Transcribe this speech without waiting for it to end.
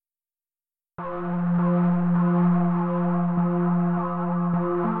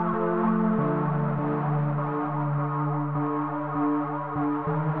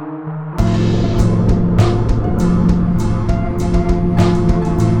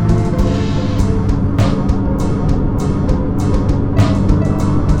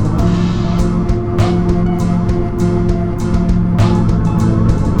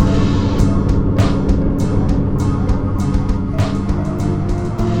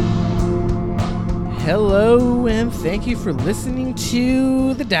Hello, and thank you for listening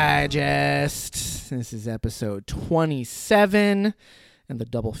to The Digest. This is episode 27 and the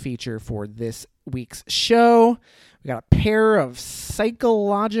double feature for this week's show. We got a pair of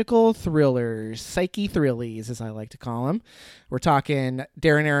psychological thrillers, psyche thrillies, as I like to call them. We're talking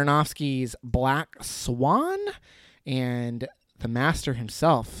Darren Aronofsky's Black Swan and the master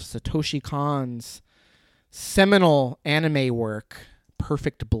himself, Satoshi Kon's seminal anime work,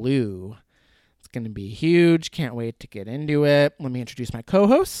 Perfect Blue. Going to be huge. Can't wait to get into it. Let me introduce my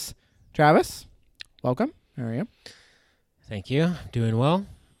co-hosts. Travis, welcome. How are you? Thank you. Doing well.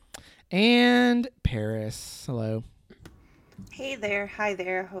 And Paris, hello. Hey there. Hi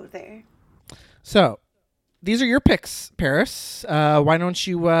there. Ho there. So, these are your picks, Paris. Why don't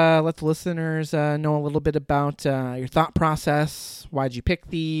you let the listeners know a little bit about your thought process? Why'd you pick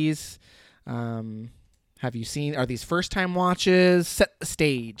these? Have you seen? Are these first-time watches? Set the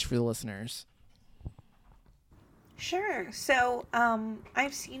stage for the listeners. Sure. So,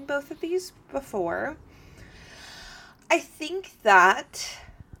 I've seen both of these before. I think that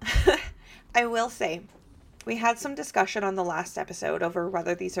I will say we had some discussion on the last episode over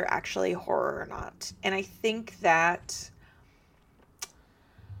whether these are actually horror or not. And I think that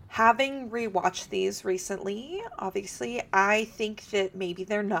having rewatched these recently, obviously, I think that maybe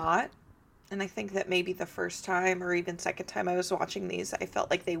they're not. And I think that maybe the first time or even second time I was watching these, I felt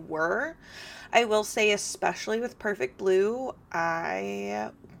like they were. I will say, especially with Perfect Blue, I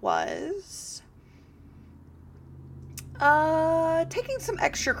was taking some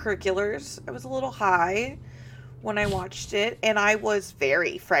extracurriculars. I was a little high when I watched it, and I was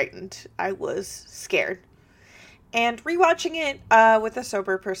very frightened. I was scared. And rewatching it with a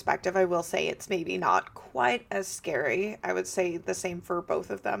sober perspective, I will say it's maybe not quite as scary. I would say the same for both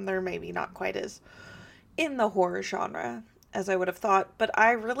of them. They're maybe not quite as in the horror genre as I would have thought. But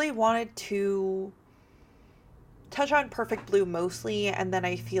I really wanted to touch on Perfect Blue mostly, and then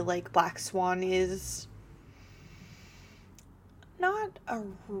I feel like Black Swan is not a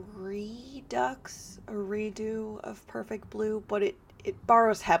redux, a redo of Perfect Blue, but it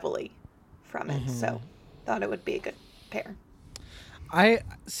borrows heavily from it. So thought it would be a good pair.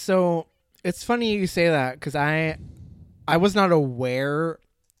 So it's funny you say that because I was not aware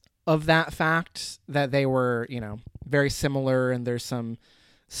of that fact that they were, very similar, and there's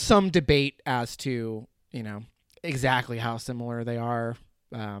some debate as to, exactly how similar they are,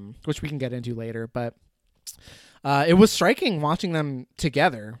 which we can get into later. But it was striking watching them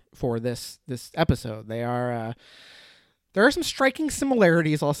together for this episode. There are some striking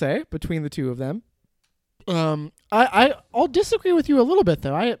similarities, I'll say, between the two of them. I'll disagree with you a little bit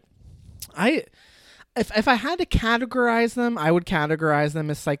though. If I had to categorize them, I would categorize them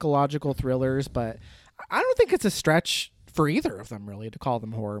as psychological thrillers, but I don't think it's a stretch for either of them really to call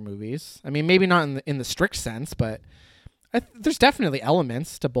them horror movies. I mean, maybe not in the strict sense, but there's definitely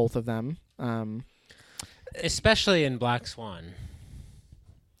elements to both of them. Especially in Black Swan.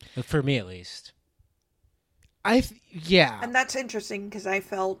 For me at least. Yeah. And that's interesting because I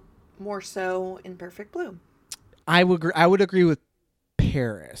felt more so in Perfect Blue. I would agree with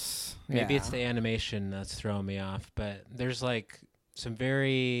Paris. Maybe it's the animation that's throwing me off, but there's like some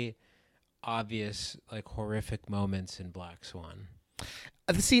very obvious like horrific moments in Black Swan.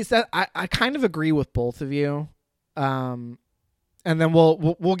 See, that I kind of agree with both of you. And then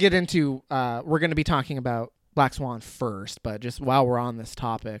we'll get into we're going to be talking about Black Swan first, but just while we're on this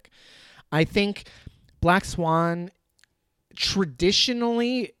topic, I think Black Swan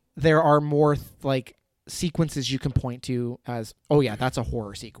traditionally there are more like sequences you can point to as, oh yeah, that's a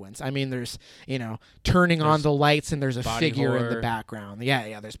horror sequence. I mean, there's, turning on the lights and there's a figure horror in the background.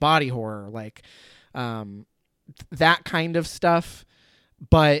 Yeah. There's body horror, like that kind of stuff.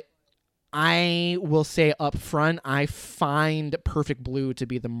 But I will say up front, I find Perfect Blue to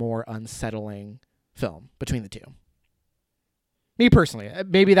be the more unsettling film between the two. Me personally,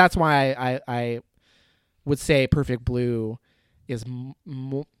 maybe that's why I would say Perfect Blue is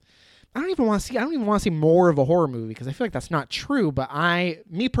more. I don't even want to see more of a horror movie because I feel like that's not true. But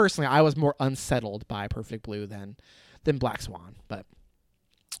me personally, I was more unsettled by Perfect Blue than Black Swan. But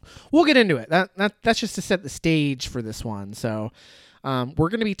we'll get into it. That's just to set the stage for this one. So We're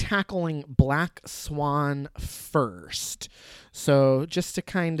going to be tackling Black Swan first. So just to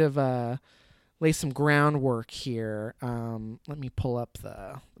kind of lay some groundwork here, let me pull up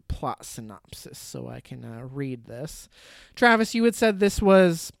the plot synopsis so I can read this. Travis, you had said this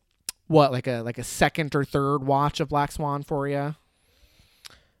was what, like a second or third watch of Black Swan for you?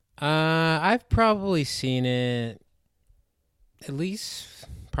 I've probably seen it at least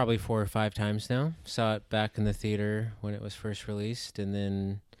probably 4 or 5 times now. Saw it back in the theater when it was first released, and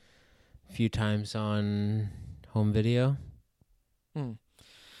then a few times on home video. And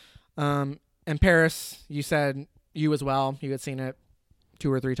Paris, you said you as well. You had seen it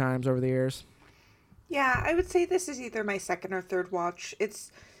 2 or 3 times over the years. Yeah, I would say this is either my second or third watch.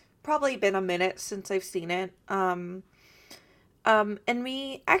 It's probably been a minute since I've seen it. And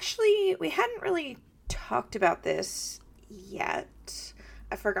we hadn't really talked about this yet.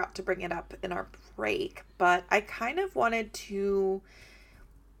 I forgot to bring it up in our break, but I kind of wanted to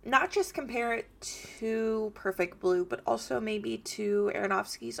not just compare it to Perfect Blue, but also maybe to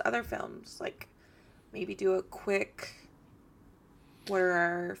Aronofsky's other films. Like, maybe do a quick, what are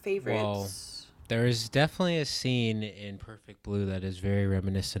our favorites? Well, there is definitely a scene in Perfect Blue that is very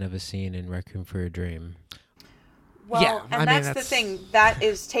reminiscent of a scene in Requiem for a Dream. Well, yeah, and that's the thing. That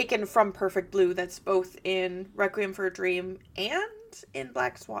is taken from Perfect Blue. That's both in Requiem for a Dream and in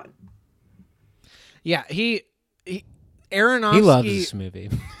Black Swan. Yeah, Aronofsky... He loves this movie.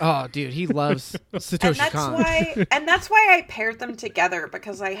 Oh, dude, he loves Satoshi Kon. And that's why I paired them together,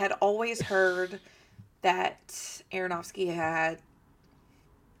 because I had always heard that Aronofsky had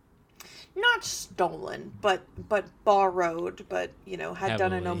not stolen, but borrowed, but, had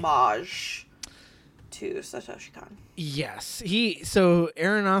done an homage to Satoshi Kon. Yes. So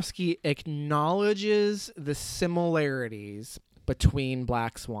Aronofsky acknowledges the similarities between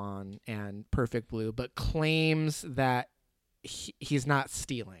Black Swan and Perfect Blue, but claims that he's not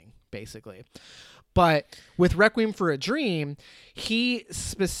stealing, basically. But with Requiem for a Dream, he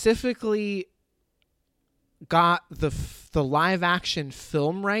specifically got the live action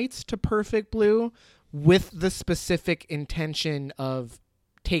film rights to Perfect Blue with the specific intention of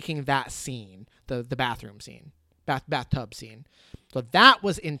taking that scene, the bathroom scene, bathtub scene. So that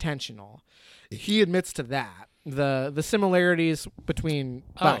was intentional. He admits to that. The similarities between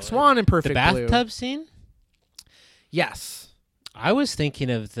Black Swan and Perfect Blue. The bathtub scene? Yes. I was thinking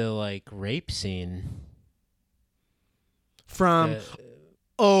of the rape scene. From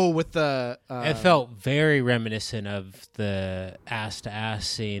with the it felt very reminiscent of the ass to ass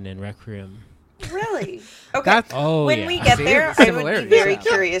scene in Requiem. Really? Okay. When we get See, there, the I would be very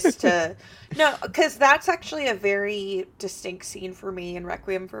curious to... No, because that's actually a very distinct scene for me in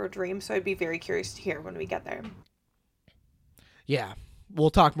Requiem for a Dream, so I'd be very curious to hear when we get there. Yeah.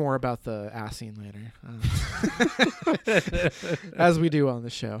 We'll talk more about the ass scene later. As we do on the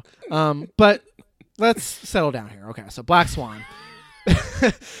show. But let's settle down here. Okay, so Black Swan.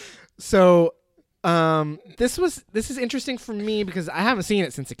 So this is interesting for me because I haven't seen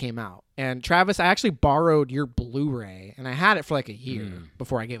it since it came out. And Travis, I actually borrowed your Blu-ray and I had it for like a year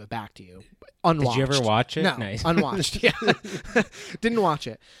before I gave it back to you. Unwatched. Did you ever watch it? No, Nice. Unwatched. Yeah. Didn't watch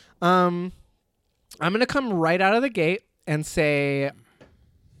it. I'm going to come right out of the gate and say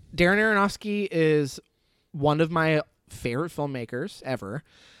Darren Aronofsky is one of my favorite filmmakers ever.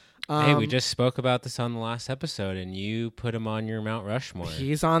 Hey, we just spoke about this on the last episode, and you put him on your Mount Rushmore.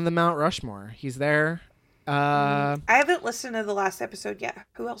 He's on the Mount Rushmore. He's there. I haven't listened to the last episode yet.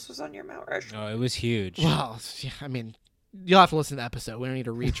 Who else was on your Mount Rushmore? Oh, it was huge. Well, yeah, I mean, you'll have to listen to the episode. We don't need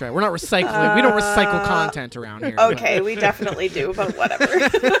to retry. We're not recycling. We don't recycle content around here. Okay, we definitely do, but whatever.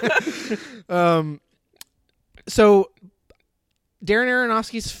 So Darren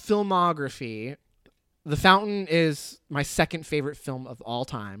Aronofsky's filmography, The Fountain is my second favorite film of all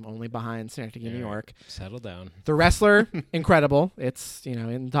time, only behind Synecdoche, New York. Settle down. The Wrestler, incredible. It's,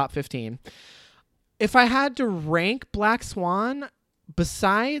 in the top 15. If I had to rank Black Swan,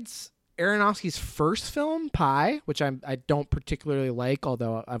 besides Aronofsky's first film, Pi, which I don't particularly like,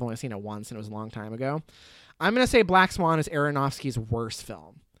 although I've only seen it once and it was a long time ago, I'm going to say Black Swan is Aronofsky's worst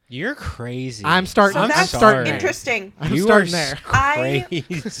film. You're crazy. I'm starting. So that's I'm starting there. interesting. I'm you starting are there.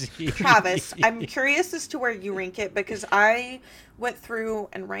 Crazy. Travis, I'm curious as to where you rank it because I went through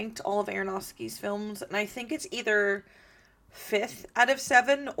and ranked all of Aronofsky's films, and I think it's either 5th out of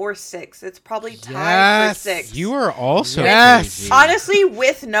 7 or 6. It's probably tied for 6. You are also Yes. crazy. Honestly,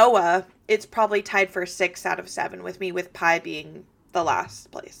 with Noah, it's probably tied for 6 out of 7 with me, with Pi being the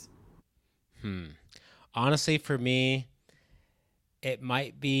last place. Honestly, for me, it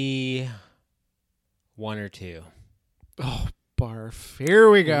might be 1 or 2. Oh, barf.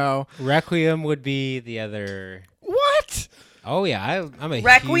 Here we go. Requiem would be the other. What? Oh yeah, I'm a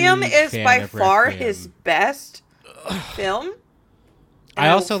Requiem huge is fan by of far Requiem. his best film. I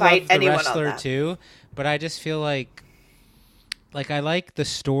also love The anyone on Wrestler that. too, but I just feel like I like the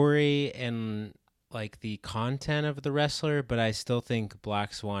story and like the content of The Wrestler, but I still think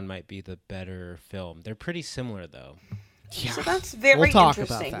Black Swan might be the better film. They're pretty similar though. Yeah. So that's very We'll talk about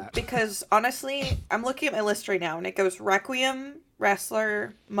interesting that. because honestly, I'm looking at my list right now and it goes Requiem,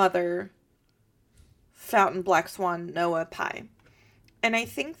 Wrestler, Mother, Fountain, Black Swan, Noah, Pie. And I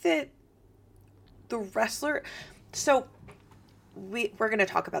think that The Wrestler... So, we're going to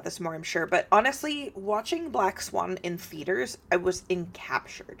talk about this more, I'm sure. But honestly, watching Black Swan in theaters, I was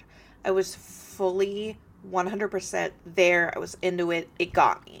encaptured. I was fully 100% there. I was into it. It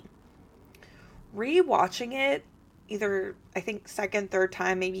got me. Rewatching it, either, I think, second, third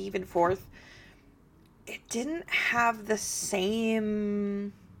time, maybe even fourth, it didn't have the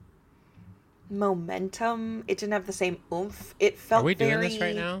same momentum. It didn't have the same oomph. It felt Are we doing very... this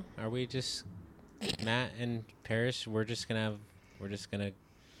right now? Are we just Matt and Parrish? We're just gonna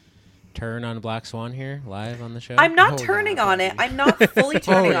turn on Black Swan here live on the show. I'm not Oh, turning yeah, on it. buddy. I'm not fully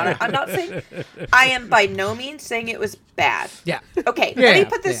turning on yeah. it. I'm not saying... I am by no means saying it was bad. Yeah. Okay, Yeah, let me yeah,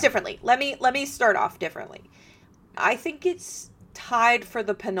 put this yeah. differently. Let me start off differently. I think it's tied for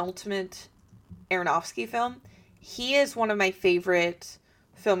the penultimate Aronofsky film. He is one of my favorite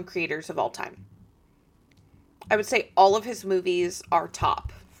film creators of all time. I would say all of his movies are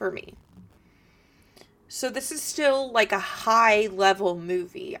top for me. So this is still like a high level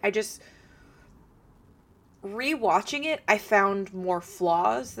movie. I just rewatching it, I found more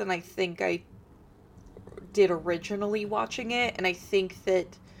flaws than I think I did originally watching it, and I think that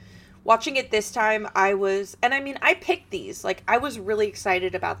watching it this time I picked these. Like, I was really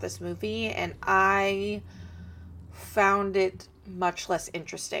excited about this movie and I found it much less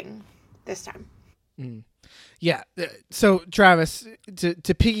interesting this time. Yeah. So Travis, to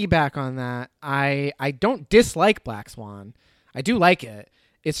piggyback on that, I don't dislike Black Swan. I do like it.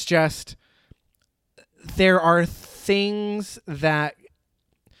 It's just there are things that...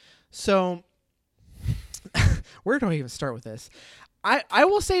 So where do I even start with this? I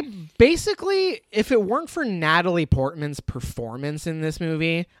will say, basically, if it weren't for Natalie Portman's performance in this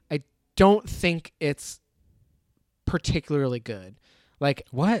movie, I don't think it's particularly good. Like,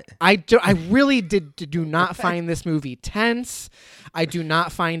 What? I really do not find this movie tense. I do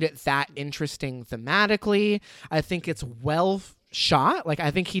not find it that interesting thematically. I think it's well shot. Like, I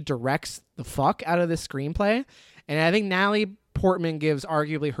think he directs the fuck out of this screenplay, and I think Natalie Portman gives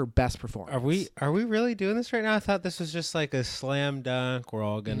arguably her best performance. Are we really doing this right now? I thought this was just like a slam dunk. We're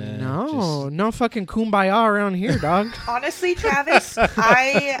all gonna No fucking kumbaya around here, dog. Honestly, Travis,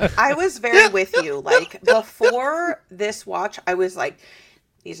 I was very with you. Like, before this watch, I was like,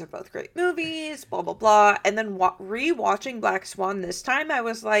 these are both great movies, blah, blah, blah. And then rewatching Black Swan this time, I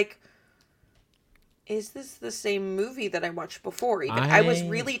was like, is this the same movie that I watched before? Even I was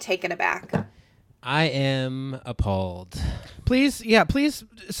really taken aback. I am appalled. Please.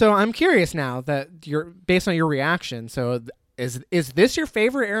 So I'm curious now that you're based on your reaction. So is this your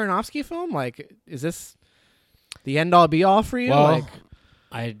favorite Aronofsky film? Like, is this the end all be all for you? Well, Like,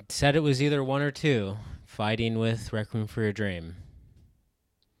 I said it was either one or two. Fighting with Requiem for a Dream.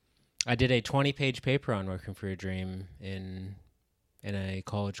 I did a 20-page paper on Requiem for a Dream in a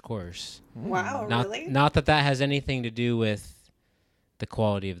college course. Wow, really? Not that has anything to do with the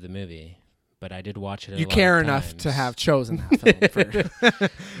quality of the movie, but I did watch it. you care enough to have chosen that film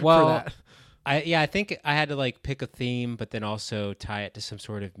for, well, for that. I think I had to like pick a theme, but then also tie it to some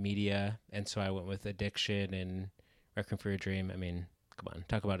sort of media, and so I went with addiction and Requiem for a Dream. I mean, come on,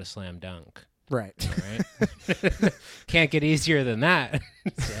 talk about a slam dunk, Right. right? Can't get easier than that.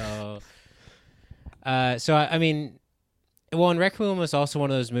 So I mean, well, and Requiem was also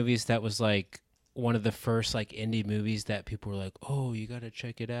one of those movies that was like one of the first like indie movies that people were like, oh, you got to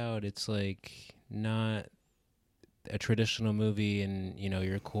check it out. It's like not a traditional movie and, you know,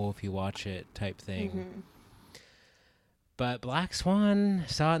 you're cool if you watch it type thing. Mm-hmm. But Black Swan,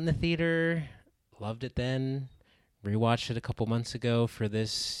 saw it in the theater, loved it then, rewatched it a couple months ago for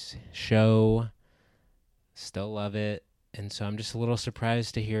this show, still love it. And so I'm just a little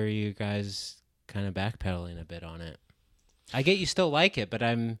surprised to hear you guys kind of backpedaling a bit on it. I get you still like it, but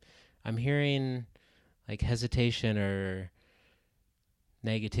I'm hearing like hesitation or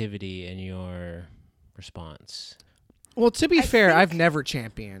negativity in your response. Well, to be I fair, think- I've never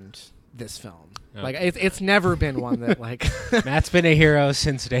championed this film. Oh. Like, it's never been one that, like... Matt's been a hero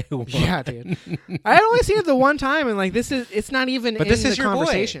since day one. Yeah, dude. I had only seen it the one time, and, like, it's not even But in this the is your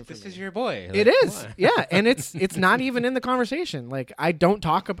conversation boy. for This me. is your boy. It Like, is, come on. yeah, and it's not even in the conversation. Like, I don't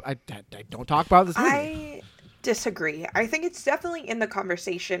talk about this movie. disagree. I think it's definitely in the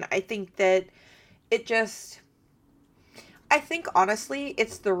conversation. I think that it just, I think honestly,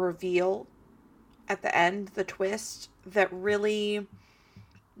 it's the reveal at the end, the twist, that really,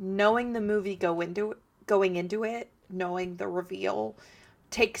 knowing the movie going into it, knowing the reveal,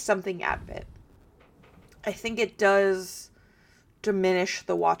 takes something out of it. I think it does diminish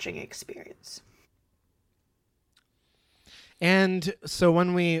the watching experience. And so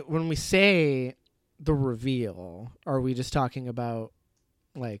when we say the reveal, are we just talking about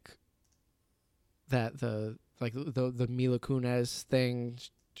like that the Mila Kunis thing,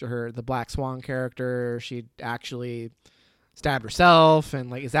 the Black Swan character, she actually stabbed herself, and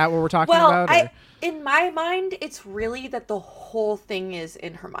like, is that what we're talking about? Well, in my mind, it's really that the whole thing is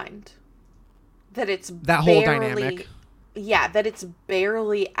in her mind. That it's that whole dynamic. Yeah, that it's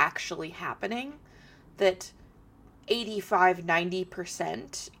barely actually happening. That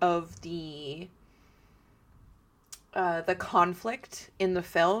 85-90% of the conflict in the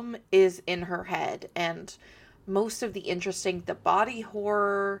film is in her head, and most of the body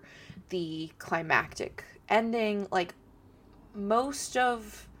horror, the climactic ending, like most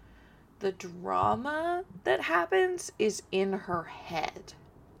of the drama that happens is in her head.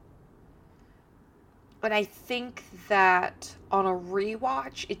 But I think that on a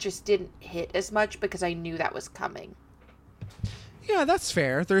rewatch, it just didn't hit as much because I knew that was coming. Yeah, that's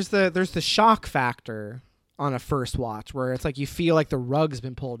fair. There's the shock factor on a first watch where it's like you feel like the rug's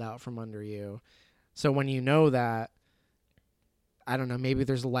been pulled out from under you. So when you know that, I don't know, maybe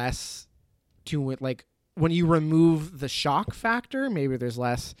there's less to it. Like when you remove the shock factor, maybe there's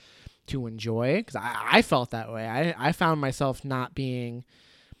less to enjoy. Because I felt that way. I found myself not being...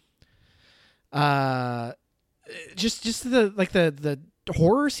 just the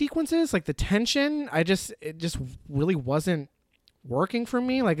horror sequences, like the tension, it just really wasn't working for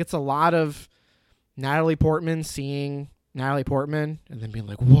me. Like, it's a lot of Natalie Portman seeing Natalie Portman and then being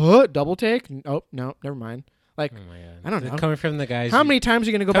like, what, double take? Oh no, never mind. Like, oh my God. I don't know, coming from the guys, how many times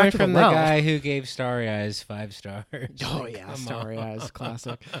are you gonna go back to the guy who gave Starry Eyes 5 stars? Oh yeah, Starry Eyes,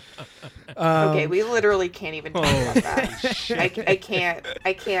 classic. Okay, we literally can't even talk about that. I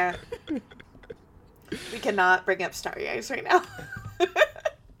can't. We cannot bring up Starry Eyes right now.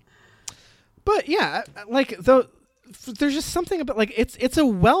 But yeah, like there's just something about, like, it's a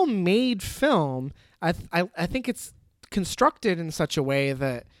well-made film. I think it's constructed in such a way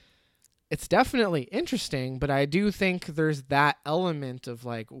that it's definitely interesting, but I do think there's that element of,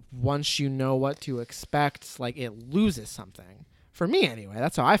 like, once you know what to expect, like, it loses something. For me anyway,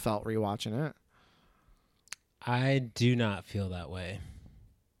 that's how I felt rewatching it. I do not feel that way.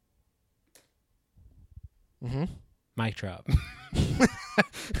 Mm-hmm. Mic drop.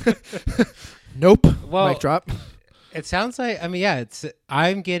 Nope. Well, mic drop. It sounds like, I mean, yeah,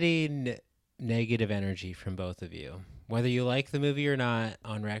 I'm getting negative energy from both of you. Whether you like the movie or not,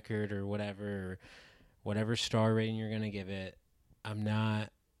 on record or whatever star rating you're going to give it, I'm not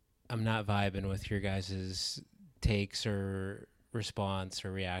vibing with your guys' takes or response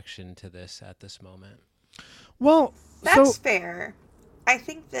or reaction to this at this moment. Well, that's fair. I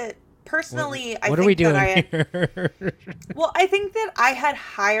think that personally, what are we doing here? Well, I think that I had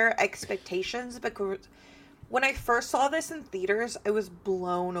higher expectations because when I first saw this in theaters, I was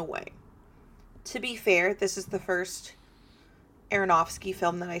blown away. To be fair, this is the first Aronofsky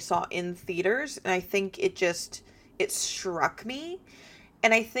film that I saw in theaters, and I think it struck me.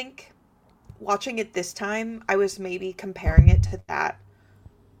 And I think watching it this time, I was maybe comparing it to that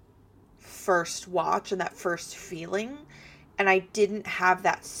first watch and that first feeling. And I didn't have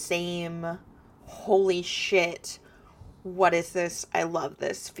that same, holy shit, what is this? I love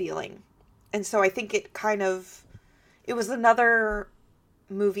this feeling. And so I think it was another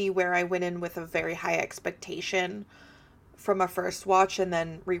movie where I went in with a very high expectation from a first watch, and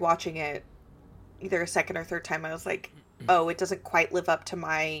then rewatching it either a second or third time, I was like, oh, it doesn't quite live up to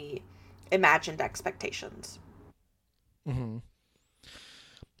my imagined expectations. Mm-hmm.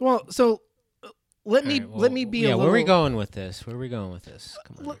 Well, so let me be a little... where are we going with this?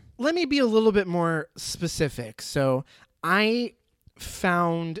 Come on. Let me be a little bit more specific. So I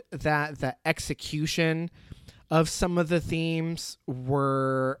found that the execution of some of the themes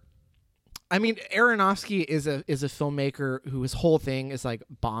were... I mean, Aronofsky is a filmmaker whose whole thing is like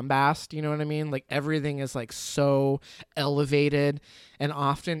bombast, you know what I mean? Like everything is like so elevated and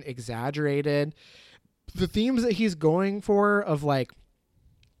often exaggerated. The themes that he's going for of, like,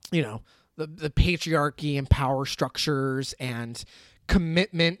 you know, the patriarchy and power structures and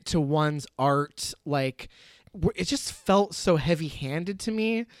commitment to one's art, like, it just felt so heavy-handed to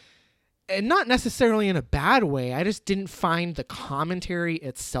me. And not necessarily in a bad way. I just didn't find the commentary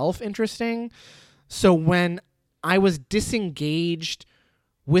itself interesting. So when I was disengaged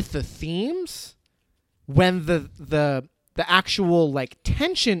with the themes when the actual like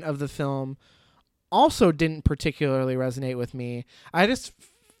tension of the film also didn't particularly resonate with me. I just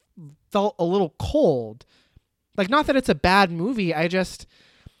felt a little cold. Like, not that it's a bad movie.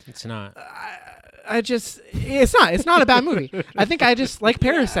 It's not. It's not a bad movie. I think I just, like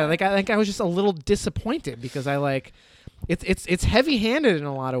Paris said, like I think I was just a little disappointed because I like it's heavy-handed in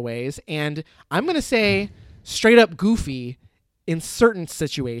a lot of ways, and I'm gonna say straight up goofy in certain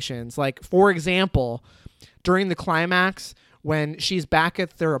situations. Like, for example, during the climax when she's back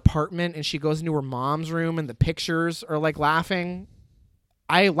at their apartment and she goes into her mom's room and the pictures are like laughing,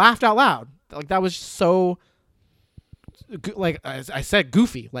 I laughed out loud. Like, that was so, like as I said,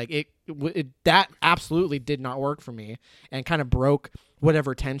 goofy. Like it that absolutely did not work for me and kind of broke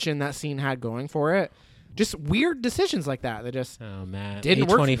whatever tension that scene had going for it. Just weird decisions like that just didn't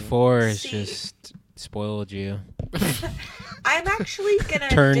work. A24 has See. just spoiled you. I'm actually gonna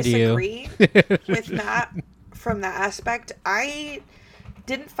Turned disagree with Matt from that aspect. I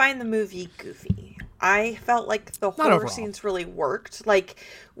didn't find the movie goofy. I felt like the horror overall. scenes really worked. Like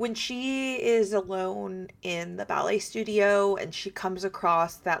when she is alone in the ballet studio and she comes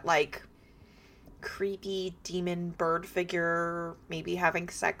across that like creepy demon bird figure, maybe having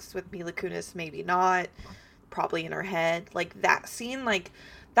sex with Mila Kunis, maybe not, probably in her head. Like that scene, like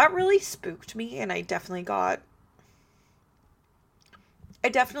that really spooked me, and I definitely got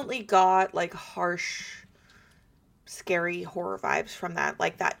like harsh, scary horror vibes from that,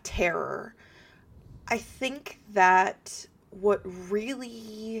 like that terror. I think that what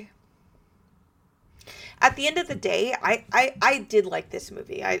really, at the end of the day, I did like this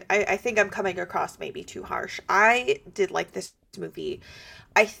movie. I think I'm coming across maybe too harsh. I did like this movie.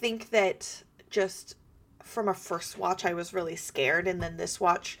 I think that just from a first watch, I was really scared. And then this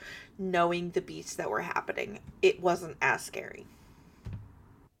watch, knowing the beats that were happening, it wasn't as scary.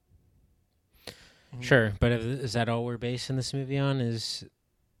 Sure, but is that all we're basing this movie on? Is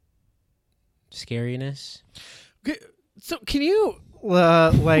scariness? So can you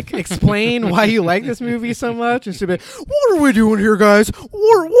like explain why you like this movie so much? And be, what are we doing here, guys?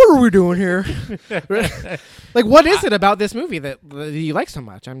 What are we doing here? Like, what is it about this movie that you like so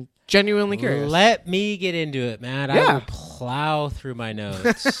much? I'm genuinely curious. Let me get into it, man. Yeah. I will plow through my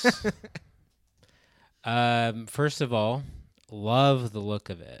notes. First of all, love the look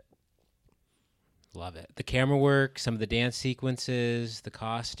of it. Love it. The camera work, some of the dance sequences, the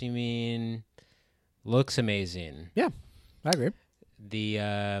costuming looks amazing. Yeah, I agree. The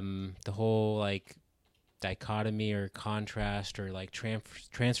whole like dichotomy or contrast or like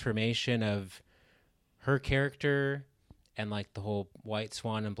transformation of her character and like the whole white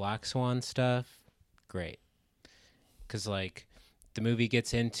swan and black swan stuff, great. Because like the movie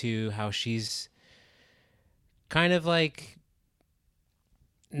gets into how she's kind of like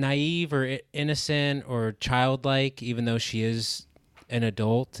naive or innocent or childlike, even though she is an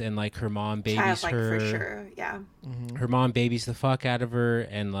adult, and like her mom babies Childlike her. for sure, yeah. Mm-hmm. Her mom babies the fuck out of her,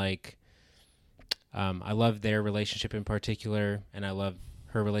 and like, I love their relationship in particular, and I love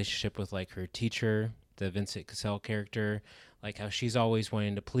her relationship with like her teacher, the Vincent Cassel character, like how she's always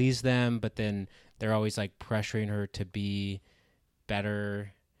wanting to please them, but then they're always like pressuring her to be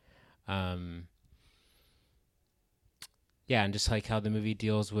better. Yeah, and just like how the movie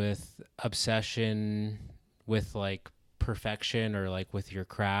deals with obsession with like perfection or like with your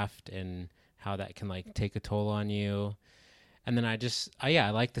craft and how that can like take a toll on you. And then I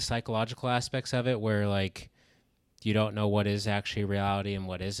like the psychological aspects of it where like you don't know what is actually reality and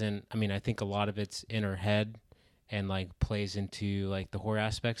what isn't. I mean, I think a lot of it's in her head and like plays into like the horror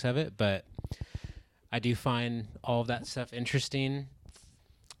aspects of it, but I do find all of that stuff interesting.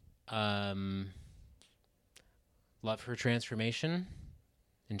 Love her transformation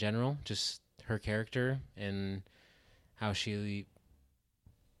in general, just her character and how she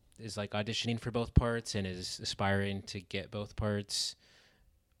is like auditioning for both parts and is aspiring to get both parts.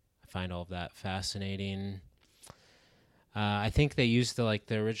 I find all of that fascinating. I think they used the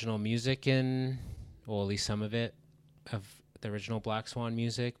original music in, well, at least some of it, of the original Black Swan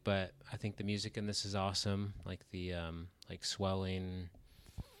music, but I think the music in this is awesome. Like the like swelling.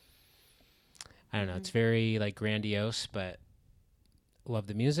 I don't know. It's very like grandiose, but love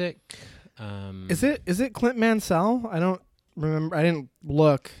the music. Is it Clint Mansell? I don't remember. I didn't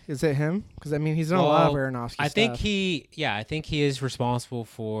look. Is it him? Because I mean, he's done a lot of Aronofsky stuff. I think he is responsible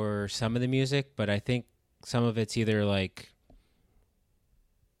for some of the music, but I think some of it's either like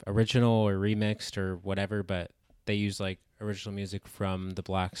original or remixed or whatever. But they use like original music from the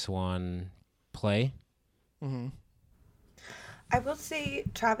Black Swan play. Mm-hmm. I will say,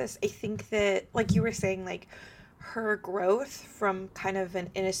 Travis, I think that, like you were saying, like, her growth from kind of an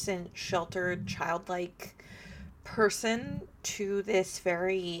innocent, sheltered, childlike person to this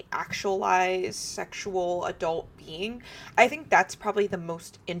very actualized sexual adult being. I think that's probably the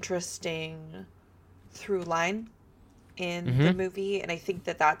most interesting through line in the movie, and I think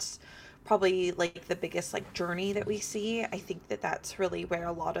that that's probably like the biggest like journey that we see. I think that that's really where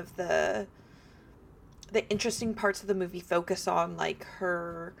a lot of the interesting parts of the movie focus on, like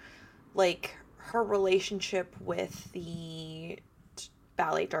her relationship with the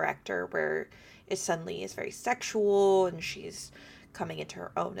ballet director, where it suddenly is very sexual and she's coming into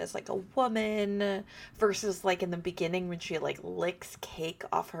her own as like a woman, versus like in the beginning when she like licks cake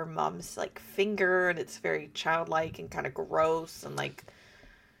off her mom's like finger and it's very childlike and kind of gross, and like,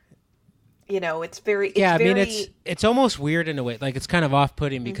 you know, it's very Yeah, I mean, very, it's almost weird in a way. Like, it's kind of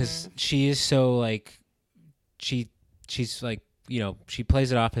off-putting because she is so like she's like, you know, she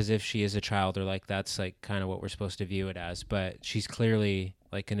plays it off as if she is a child, or like that's like kind of what we're supposed to view it as, but she's clearly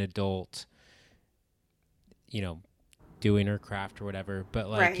like an adult, you know, doing her craft or whatever. But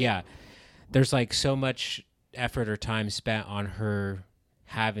like, Right. yeah, there's like so much effort or time spent on her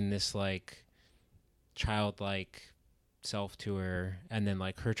having this like childlike self to her, and then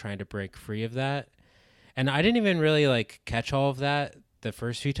like her trying to break free of that. And I didn't even really like catch all of that the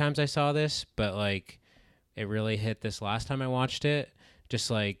first few times I saw this, but like it really hit this last time I watched it. Just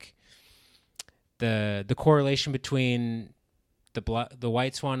like the correlation between the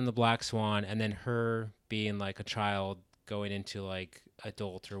white swan and the black swan, and then her being like a child going into like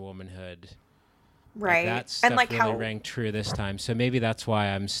adult or womanhood. right. Like, that stuff And like really how rang true this time. So maybe that's why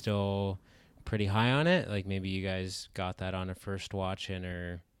I'm still pretty high on it. Like maybe you guys got that on a first watch and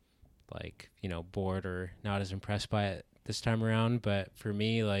are like, you know, bored or not as impressed by it this time around. But for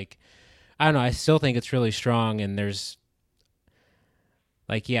me, like, I don't know, I still think it's really strong, and there's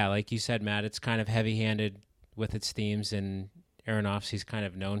like, yeah, like you said, Matt, it's kind of heavy-handed with its themes, and Aronofsky's kind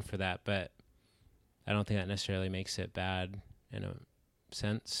of known for that, but I don't think that necessarily makes it bad in a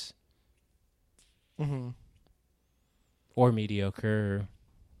sense. Mm-hmm. Or mediocre, or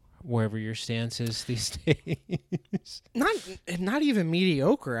wherever your stance is these days. Not even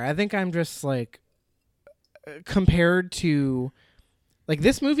mediocre. I think I'm just like, compared to, like,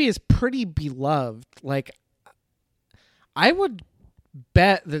 this movie is pretty beloved. Like, I would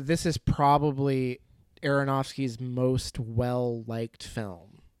bet that this is probably Aronofsky's most well-liked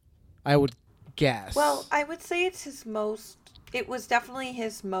film. I would guess. Well, I would say it's his most. It was definitely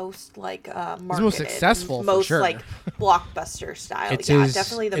his most like marketed, most successful, for most sure. like blockbuster style. It's Yeah, his,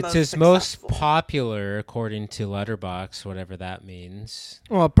 definitely the it's most his successful. most popular according to Letterboxd, whatever that means.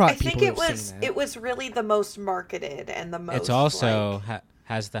 Well, probably I think people it have was seen that. it was really the most marketed and the most. It's also like,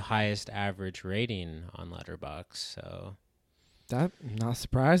 has the highest average rating on Letterboxd, so That, I'm not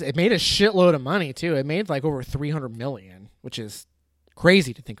surprised. It made a shitload of money too. It made like over 300 million, which is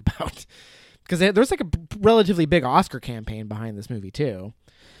crazy to think about. Because there's like a relatively big Oscar campaign behind this movie too.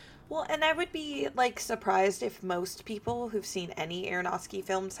 well, and I would be like surprised if most people who've seen any Aronofsky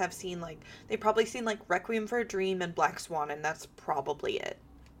films have seen like they've probably seen like Requiem for a Dream and Black Swan, and that's probably it.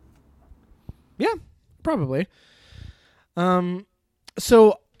 Yeah, probably.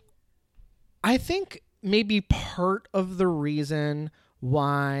 So I think maybe part of the reason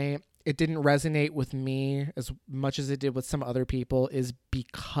why it didn't resonate with me as much as it did with some other people is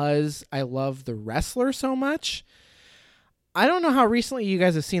because I love The Wrestler so much. I don't know how recently you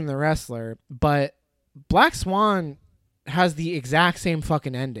guys have seen The Wrestler, but Black Swan has the exact same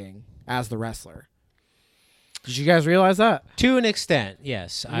fucking ending as The Wrestler. Did you guys realize that? to an extent,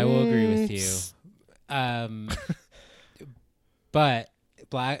 yes, I will agree with you. But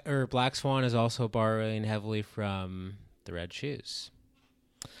Black Swan is also borrowing heavily from The Red Shoes.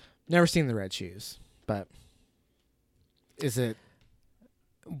 Never seen The Red Shoes, but is it?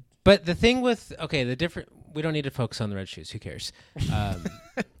 But the thing with we don't need to focus on The Red Shoes. Who cares?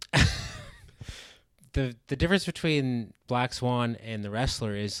 The difference between Black Swan and The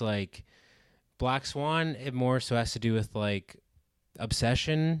Wrestler is like Black Swan, it more so has to do with like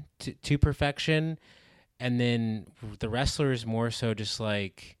obsession to perfection, and then The Wrestler is more so just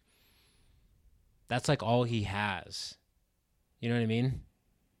like that's like all he has. You know what I mean?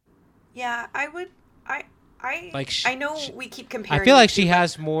 Yeah, I would. Like I know we keep comparing. I feel like the she two,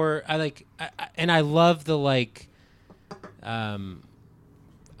 has more. And I love the like.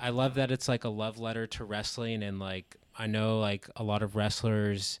 I love that it's like a love letter to wrestling, and like I know like a lot of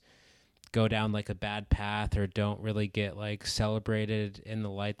wrestlers go down like a bad path or don't really get like celebrated in the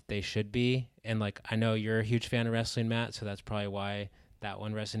light that they should be. And like I know you're a huge fan of wrestling, Matt, so that's probably why that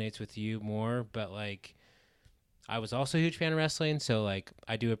one resonates with you more. But like I was also a huge fan of wrestling, so like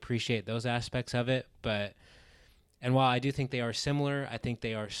I do appreciate those aspects of it, but And while I do think they are similar, I think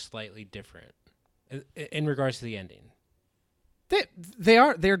they are slightly different in regards to the ending.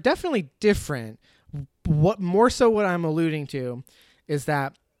 They're definitely different. What I'm alluding to is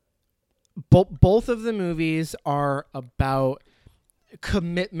that both of the movies are about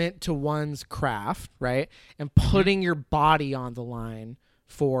commitment to one's craft, right? And putting your body on the line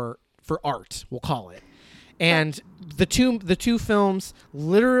for art, we'll call it. And the two films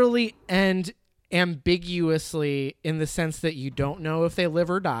literally end ambiguously in the sense that you don't know if they live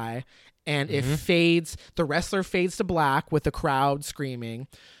or die, and it fades. The wrestler fades to black with the crowd screaming.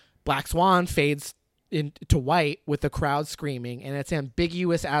 Black Swan fades into white with the crowd screaming, and it's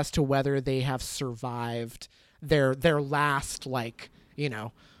ambiguous as to whether they have survived their last, like, you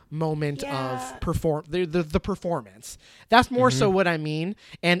know, moment of the performance. That's more so what I mean,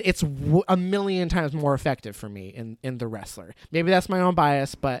 and it's a million times more effective for me in The Wrestler. Maybe that's my own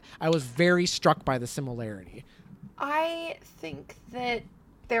bias, but I was very struck by the similarity. I think that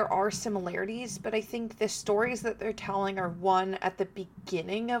there are similarities, but I think the stories that they're telling are one at the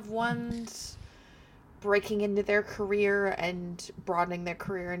beginning of one's breaking into their career and broadening their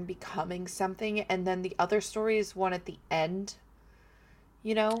career and becoming something, and then the other story is one at the end,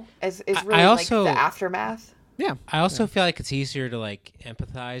 you know, is really also, like the aftermath. Yeah. I also feel like it's easier to like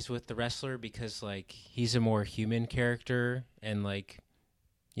empathize with the wrestler because like he's a more human character, and like,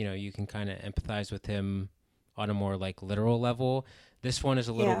 you know, you can kind of empathize with him on a more like literal level. This one is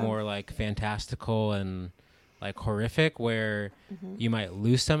a little more like fantastical and like horrific, where you might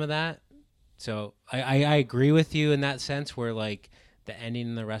lose some of that. So I agree with you in that sense, where like the ending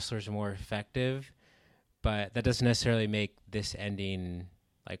in The Wrestler is more effective, but that doesn't necessarily make this ending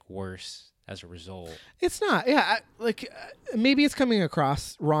like worse as a result. It's not. Yeah, maybe it's coming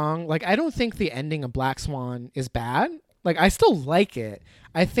across wrong. Like, I don't think the ending of Black Swan is bad. Like, I still like it.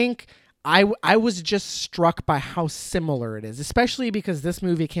 I think I was just struck by how similar it is, especially because this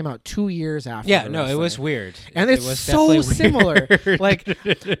movie came out 2 years after. Yeah, no, it was weird. And it's so similar. Like,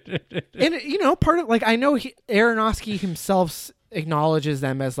 and you know, part of, like, I know Aronofsky himself acknowledges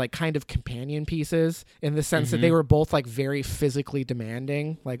them as like kind of companion pieces in the sense that they were both like very physically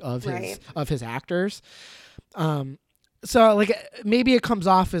demanding, like of his actors. So like maybe it comes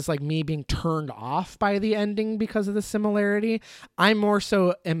off as like me being turned off by the ending because of the similarity. I more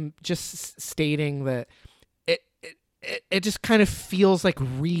so am just stating that it just kind of feels like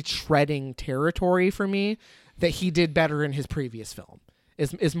retreading territory for me that he did better in his previous film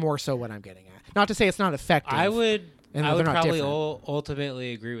is more so what I'm getting at. Not to say it's not effective. I would probably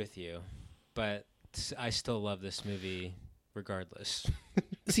ultimately agree with you, but I still love this movie regardless.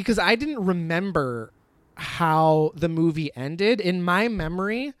 See, because I didn't remember how the movie ended. In my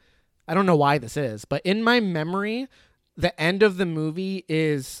memory, I don't know why this is, but in my memory, the end of the movie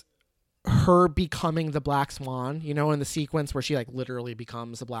is her becoming the Black Swan, you know, in the sequence where she like literally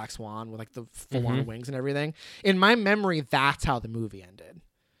becomes the Black Swan with like the full-on wings and everything. In my memory, that's how the movie ended.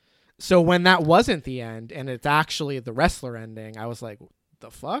 So when that wasn't the end and it's actually the wrestler ending, I was like,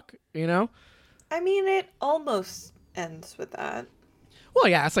 the fuck, you know? I mean, it almost ends with that. Well,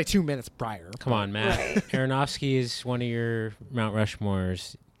 yeah, it's like 2 minutes prior. Come on, Matt. Right. Aronofsky is one of your Mount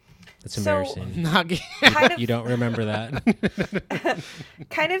Rushmores. That's embarrassing. You don't remember that.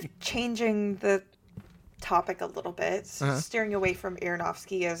 Kind of changing the topic a little bit, steering away from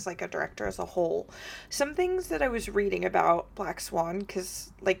Aronofsky as like a director as a whole. Some things that I was reading about Black Swan,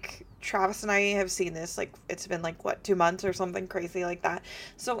 because like Travis and I have seen this, like it's been like what, 2 months or something crazy like that.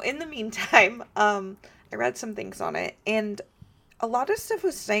 So in the meantime, I read some things on it, and a lot of stuff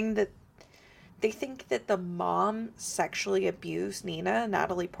was saying that they think that the mom sexually abused Nina,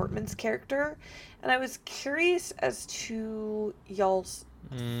 Natalie Portman's character, and I was curious as to y'all's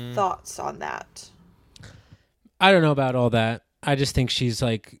thoughts on that. I don't know about all that. I just think she's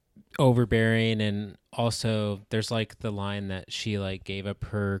like overbearing, and also there's like the line that she like gave up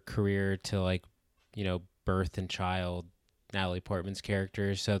her career to like, you know, birth and child Natalie Portman's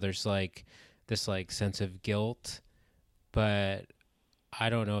character. So there's like this like sense of guilt, but I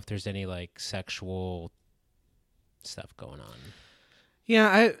don't know if there's any like sexual stuff going on.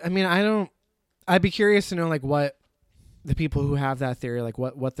 Yeah, I mean, I'd be curious to know like what the people who have that theory, like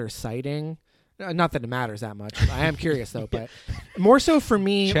what they're citing. Not that it matters that much. I am curious though, but more so for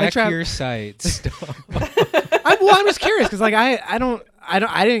me. Check your sites. I'm just curious because like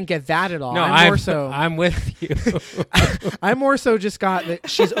I didn't get that at all. No, I'm with you. I more so just got that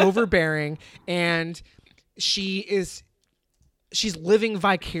she's overbearing and she's living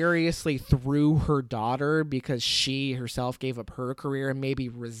vicariously through her daughter because she herself gave up her career and maybe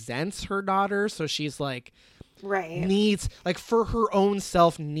resents her daughter. So she's like, needs, like for her own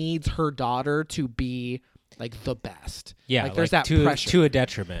self, needs her daughter to be like the best. Yeah, like there's that to, pressure to a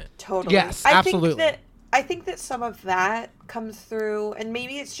detriment. Totally. Yes, absolutely. I think that some of that comes through, and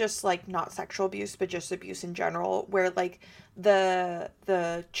maybe it's just like not sexual abuse, but just abuse in general, where like the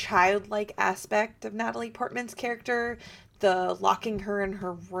childlike aspect of Natalie Portman's character, the locking her in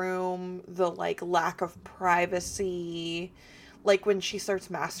her room, the like lack of privacy, like when she starts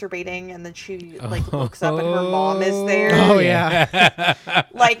masturbating and then she like looks up and her mom is there. Oh yeah.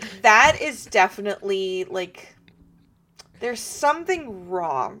 Like that is definitely like there's something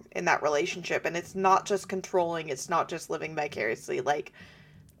wrong in that relationship, and it's not just controlling, it's not just living vicariously. Like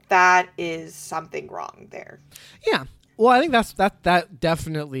that is something wrong there. Yeah. Well, I think that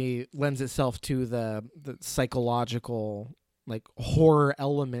definitely lends itself to the psychological like horror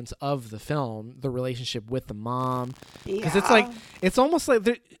elements of the film, the relationship with the mom, because it's like it's almost like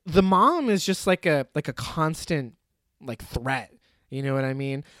the mom is just like a constant like threat. You know what I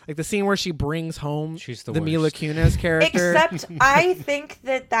mean? Like the scene where she brings home She's the Mila worst. Kunis character. Except I think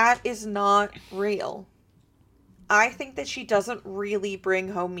that is not real. I think that she doesn't really bring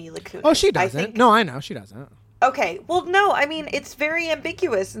home Mila Kunis. Oh, she doesn't. No, I know she doesn't. Okay. Well, no, I mean, it's very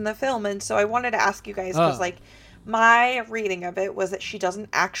ambiguous in the film, and so I wanted to ask you guys, because, like, my reading of it was that she doesn't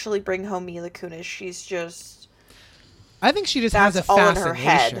actually bring home Mila Kunis. She's just... I think she just has a That's all in fascination.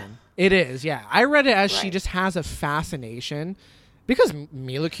 her head. It is, yeah. I read it as she Right. just has a fascination because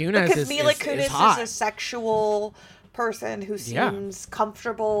Mila Kunis Because Mila is Kunis hot. is a sexual person who seems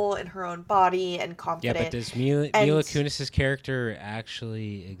comfortable in her own body and Yeah, confident. but does Mila Kunis's character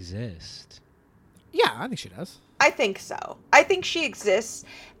actually exist? Yeah, I think she does. I think so. I think she exists,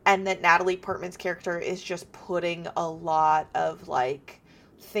 and that Natalie Portman's character is just putting a lot of like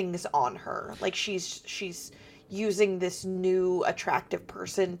things on her. Like she's using this new attractive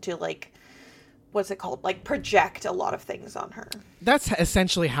person to like, what's it called? Like project a lot of things on her. That's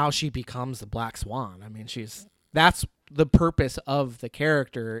essentially how she becomes the Black Swan. I mean, that's the purpose of the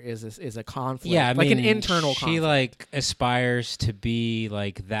character is a conflict. Yeah, I like mean, an internal she conflict. like aspires to be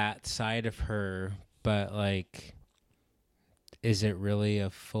like that side of her, but like, is it really a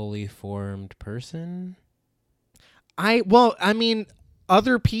fully formed person? I mean,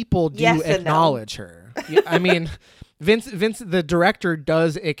 other people do Yes and no. acknowledge her. I mean, Vince, the director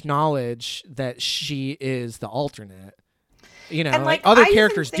does acknowledge that she is the alternate. You know, And, like like, other I even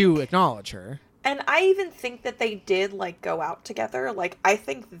characters do think- acknowledge her. And I even think that they did like go out together. Like I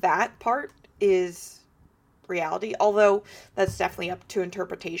think that part is reality, although that's definitely up to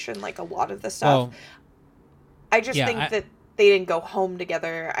interpretation. Like a lot of the stuff. Well, I just yeah, think that they didn't go home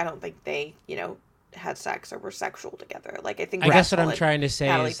together. I don't think they, had sex or were sexual together. Like I think I guess what that's I'm all trying to say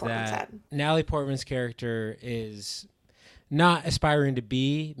Natalie is Portman that said. Natalie Portman's character is not aspiring to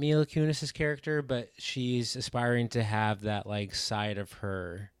be Mila Kunis's character, but she's aspiring to have that like side of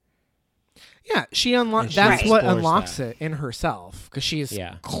her. Yeah, she And unlocks. she That's what explores unlocks that. it in herself because she's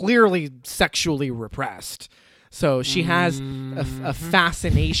Yeah. clearly sexually repressed. So she has a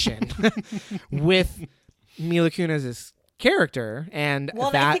fascination with Mila Kunis's character, and Well,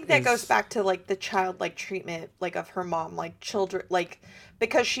 and that I think that is- goes back to like the childlike treatment, like of her mom, like children, like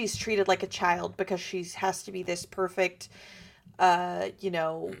because she's treated like a child, because she has to be this perfect,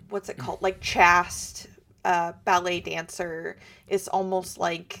 what's it called, like chaste ballet dancer. It's almost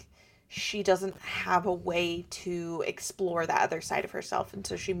like she doesn't have a way to explore that other side of herself, and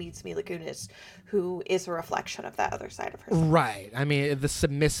so she meets Mila Kunis, who is a reflection of that other side of herself. Right. I mean, the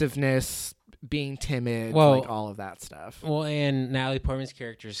submissiveness, being timid, Well- like all of that stuff. Well, and Natalie Portman's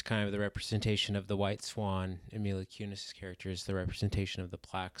character is kind of the representation of the white swan, and Mila Kunis's character is the representation of the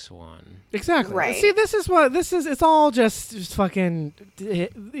black swan. Exactly. Right. See, this is. It's all just fucking.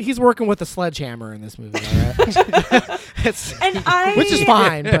 He's working with a sledgehammer in this movie, all right? It's, And I, which is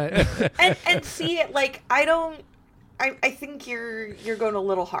fine, but and see, like I think you're going a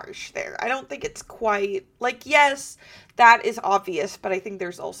little harsh there. I don't think it's quite like, yes, that is obvious, but I think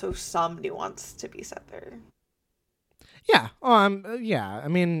there's also some nuance to be said there. yeah. Yeah. I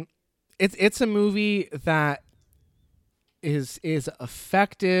mean, it's a movie that is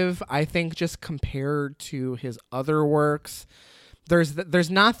effective. I think just compared to his other works, there's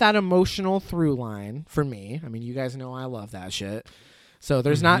not that emotional through line for me. I mean, you guys know I love that shit. So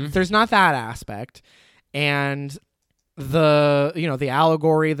there's not that aspect, and the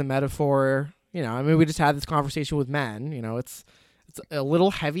allegory, the metaphor. I mean, we just had this conversation with men. It's a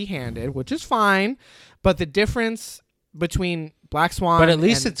little heavy-handed, which is fine, but the difference between Black Swan, But at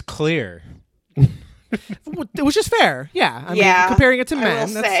least and, it's clear. which is fair. Yeah, I mean, comparing it to I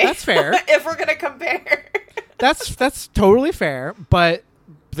men, will say, that's fair. if we're gonna compare. That's totally fair. But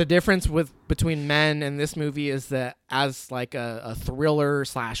the difference between Men and this movie is that as like a thriller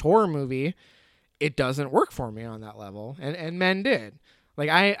 / horror movie, it doesn't work for me on that level, and men did. Like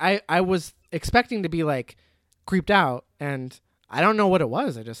I was expecting to be like creeped out, and I don't know what it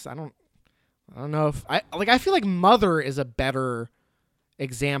was. I don't know if I feel like Mother is a better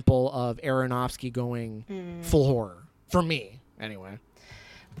example of Aronofsky going full horror for me anyway.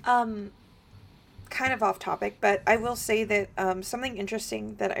 Kind of off topic, but I will say that something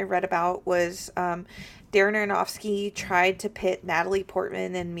interesting that I read about was Darren Aronofsky tried to pit Natalie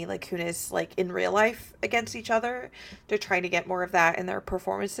Portman and Mila Kunis like in real life against each other to try to get more of that in their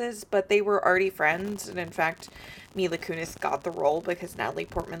performances, but they were already friends, and in fact Mila Kunis got the role because Natalie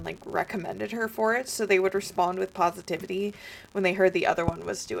Portman like recommended her for it, so they would respond with positivity when they heard the other one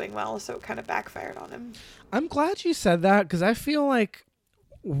was doing well, so it kind of backfired on him. I'm glad you said that, because I feel like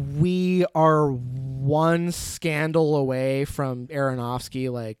we are one scandal away from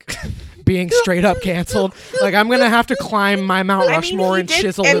Aronofsky like being straight up canceled. Like I'm gonna have to climb my Mount Rushmore and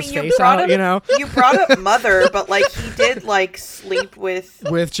chisel his face out. You know, you brought up Mother, but like he did like sleep with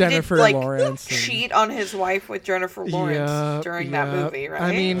Jennifer Lawrence, cheat on his wife with Jennifer Lawrence during that movie, right?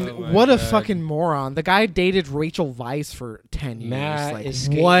 I mean, what a fucking moron! The guy dated Rachel Weisz for 10 years. Matt like, is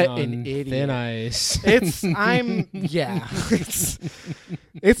what on an idiot! Thin ice.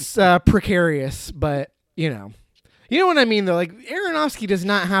 It's precarious, but you know what I mean though. Like Aronofsky does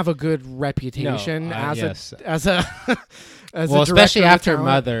not have a good reputation as a well, especially after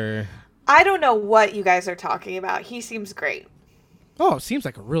Mother. I don't know what you guys are talking about. He seems great. Oh, seems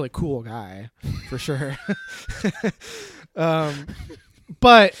like a really cool guy for sure. But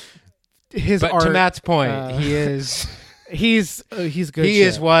art, to Matt's point, he is. He's good. He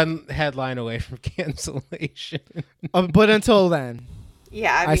is one headline away from cancellation. But until then.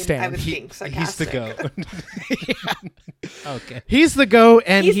 Yeah, I stand. I was being sarcastic. He's the GOAT. Okay. He's the GOAT,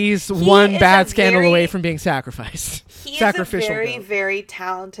 and he's one bad scandal away from being sacrificed. He's a very, very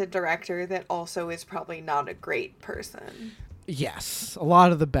talented director that also is probably not a great person. Yes, a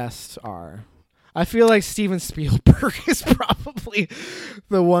lot of the best are. I feel like Steven Spielberg is probably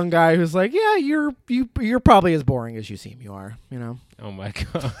the one guy who's like, yeah, you're probably as boring as you seem you are, you know? Oh my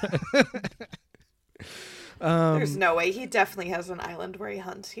God. There's no way. He definitely has an island where he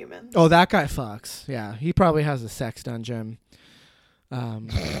hunts humans. Oh, that guy fucks. Yeah, he probably has a sex dungeon on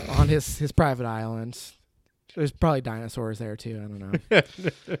his private island. There's probably dinosaurs there too. I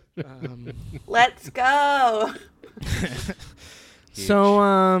don't know. Let's go.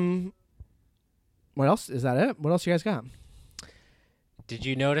 So, what else? Is that it? What else you guys got? Did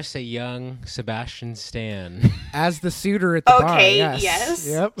you notice a young Sebastian Stan? As the suitor at the bar. Okay, yes.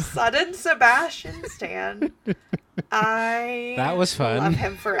 Yep. Sudden Sebastian Stan. That was fun. Love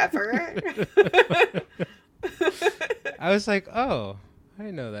him forever. I was like, oh,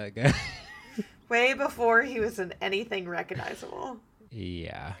 I know that guy. Way before he was in anything recognizable.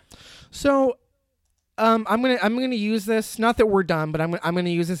 Yeah. So, I'm gonna use this. Not that we're done, but I'm gonna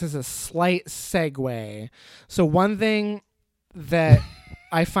use this as a slight segue. So one thing that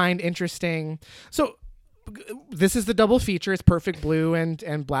I find interesting. So this is the double feature. It's Perfect Blue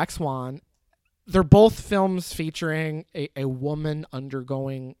and Black Swan. They're both films featuring a woman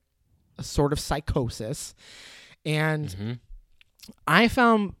undergoing a sort of psychosis. And I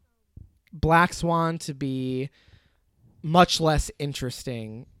found Black Swan to be much less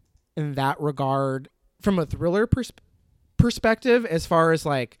interesting in that regard from a thriller perspective, as far as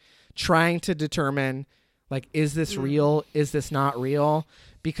like trying to determine like, is this real? Is this not real?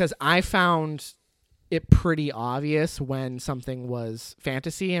 Because I found it pretty obvious when something was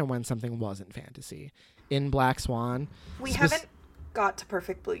fantasy and when something wasn't fantasy in Black Swan. We haven't got to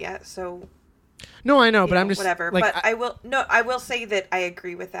Perfect Blue yet, so no, I know, but I'm just whatever. Like, but I will say that I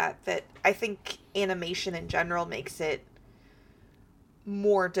agree with that. That I think animation in general makes it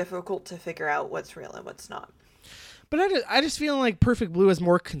more difficult to figure out what's real and what's not. But I just feel like Perfect Blue is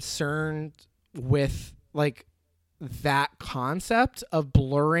more concerned with like that concept of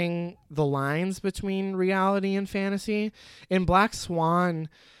blurring the lines between reality and fantasy. In Black Swan,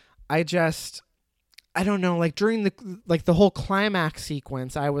 I don't know, like during the whole climax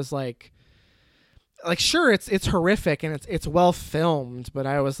sequence, I was like sure, it's horrific and it's well filmed, but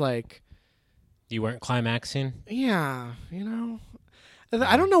I was like, you weren't climaxing? Yeah, you know,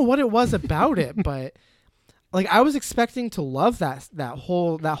 I don't know what it was about it, but like I was expecting to love that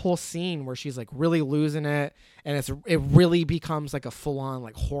whole scene where she's like really losing it, and it really becomes like a full on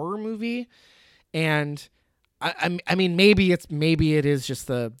like horror movie. And I mean maybe it is just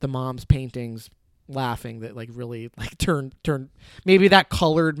the mom's paintings laughing that like really like turned maybe that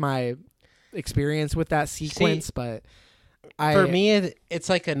colored my experience with that sequence. But For me, it's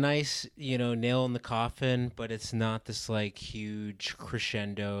like a nice, nail in the coffin, but it's not this like huge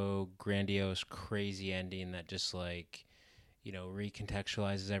crescendo, grandiose, crazy ending that just like,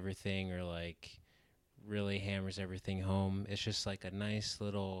 recontextualizes everything or like really hammers everything home. It's just like a nice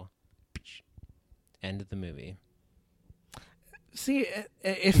little end of the movie. See,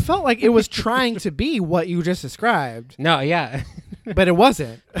 it felt like it was trying to be what you just described. No, yeah. But it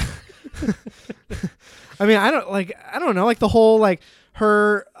wasn't. I mean, I don't know, like the whole like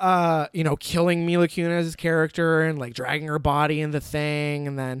her killing Mila Kunis's character and like dragging her body in the thing,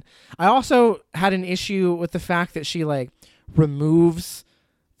 and then I also had an issue with the fact that she like removes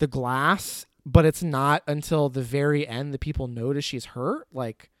the glass, but it's not until the very end that people notice she's hurt.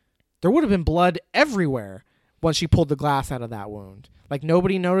 Like there would have been blood everywhere once she pulled the glass out of that wound. Like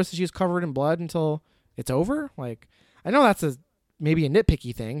nobody noticed she's covered in blood until it's over. Like I know that's maybe a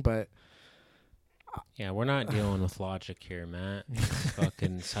nitpicky thing, but yeah, we're not dealing with logic here, Matt.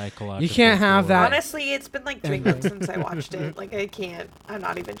 Fucking psychological. You can't have that. Honestly, it's been like 3 months since I watched it. Like I'm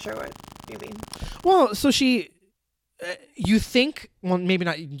not even sure what you mean. Well, so she, you think, well, maybe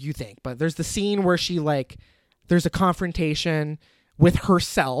not you think, but there's the scene where she like, there's a confrontation with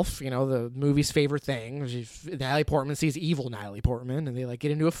herself, the movie's favorite thing. Natalie Portman sees evil Natalie Portman, and they like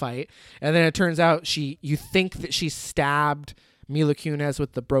get into a fight, and then it turns out you think that she stabbed Mila Kunis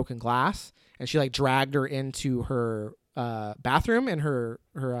with the broken glass, and she like dragged her into her bathroom in her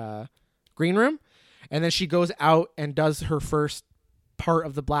green room, and then she goes out and does her first part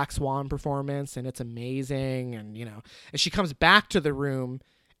of the Black Swan performance, and it's amazing, and and she comes back to the room,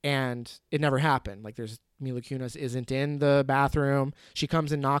 and it never happened. Like Mila Kunis isn't in the bathroom. She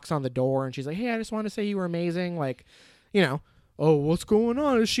comes and knocks on the door, and she's like, "Hey, I just want to say you were amazing." Like, oh, what's going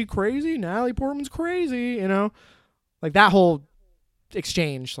on? Is she crazy? Natalie Portman's crazy, Like that whole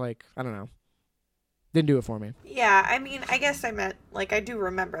exchange, like, I don't know. Didn't do it for me. Yeah, I mean, I guess I meant, like, I do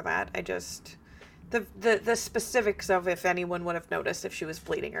remember that. I just, the specifics of if anyone would have noticed if she was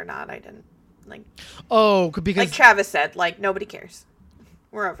bleeding or not, I didn't, like. Oh, because. Like Travis said, like, nobody cares.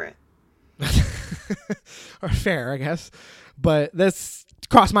 We're over it. Or fair, I guess. But this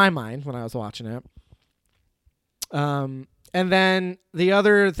crossed my mind when I was watching it. And then the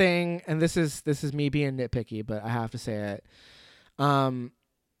other thing, and this is me being nitpicky, but I have to say it.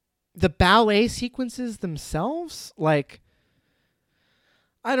 The ballet sequences themselves, like,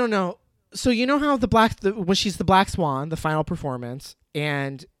 I don't know. So you know how when she's the Black Swan, the final performance,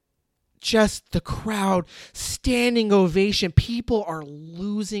 and just the crowd standing ovation, people are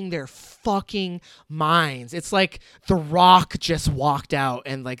losing their fucking minds. It's like The Rock just walked out,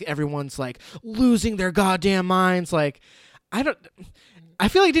 and like everyone's like losing their goddamn minds. Like, I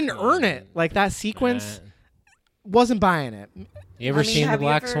feel like it didn't earn it. Like that sequence, wasn't buying it. You ever seen the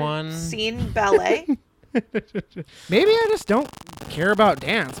Black Swan? Seen ballet? Maybe I just don't care about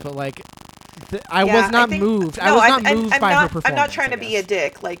dance, but like I was not moved. I was not moved by her performance. I'm not trying to be a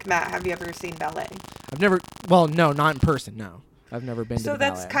dick. Like, Matt, have you ever seen ballet? No, not in person. No, I've never been to the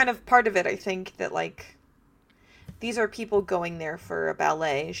ballet. So that's kind of part of it. I think that like these are people going there for a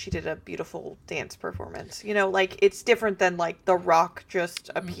ballet. She did a beautiful dance performance. Like it's different than like The Rock just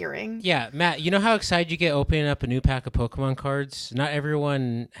appearing. Yeah, Matt, you know how excited you get opening up a new pack of Pokemon cards? Not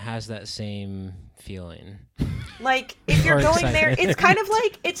everyone has that same feeling. Like if you're going there, it's kind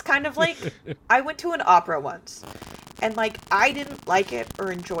of like I went to an opera once, and like I didn't like it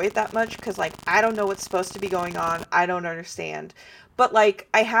or enjoy it that much because like I don't know what's supposed to be going on. I don't understand. But like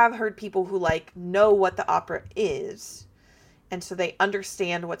I have heard people who like know what the opera is, and so they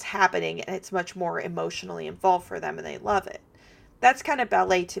understand what's happening, and it's much more emotionally involved for them, and they love it. That's kind of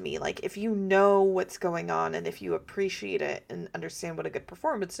ballet to me. Like if you know what's going on and if you appreciate it and understand what a good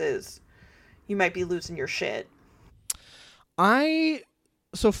performance is, you might be losing your shit.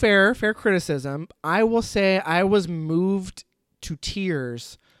 So fair criticism. I will say I was moved to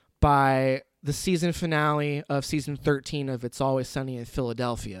tears by the season finale of season 13 of It's Always Sunny in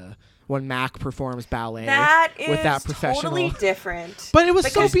Philadelphia when Mac performs ballet with that professional. Totally different. But it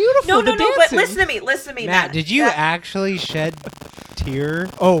was so beautiful. No, but listen to me, Matt. Did you actually shed tear?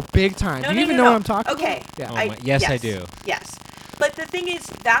 Oh, big time. Do you even know what I'm talking about? Okay. Yeah. Yes, I do. Yes. But the thing is,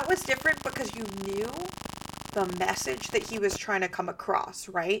 that was different because you knew the message that he was trying to come across,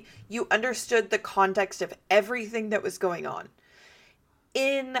 right? You understood the context of everything that was going on.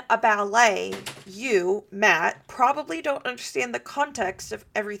 In a ballet, you, Matt, probably don't understand the context of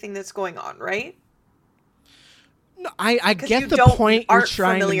everything that's going on, right? No, I get the point you're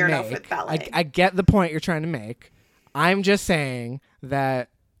trying to make. I get the point you're trying to make. I'm just saying that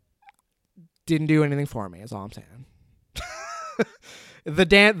didn't do anything for me, is all I'm saying.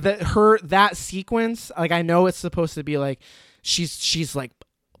 that sequence, like I know it's supposed to be like she's like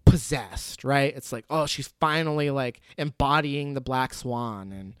possessed, right? It's like, oh, she's finally like embodying the Black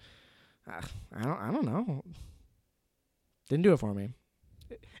Swan, and I don't know. Didn't do it for me.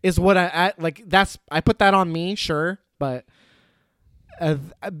 Is what I like. I put that on me, sure, but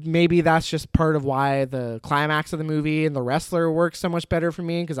maybe that's just part of why the climax of the movie and the wrestler works so much better for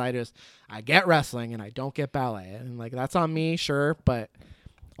me, because I get wrestling and I don't get ballet, and like that's on me, sure, but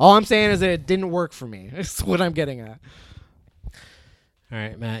all I'm saying is that it didn't work for me. It's what I'm getting at. All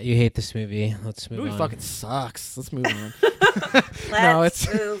right, Matt, you hate this movie. Let's move on. The movie fucking sucks. Let's move on.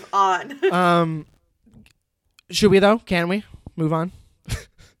 Let's move on. Should we though? Can we move on?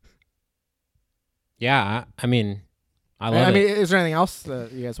 Yeah, I mean, I love it. Is there anything else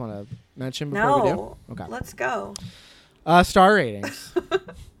that you guys want to mention before we do? No. Okay. Let's go. Star ratings.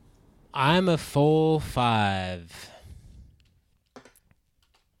 I'm a full 5.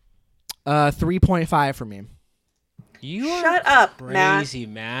 3.5 for me. You Shut are up, crazy,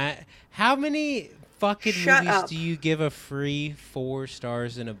 Matt. How many fucking Shut movies up. do you give a free 4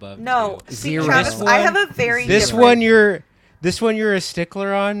 stars and above? No, to? see, Zero. Travis, This I one- have a very This different... one you're a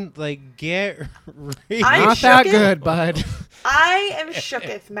stickler on. Like, get real. I'm Not that shooketh. good, bud. I am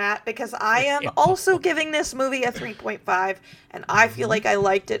shooketh, Matt, because I am also giving this movie a 3.5, and I feel like I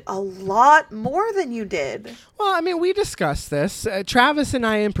liked it a lot more than you did. Well, I mean, we discussed this. Travis and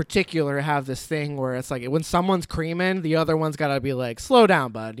I in particular have this thing where it's like when someone's creaming, the other one's got to be like, slow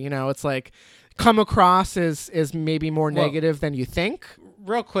down, bud. You know, it's like come across as maybe more negative than you think.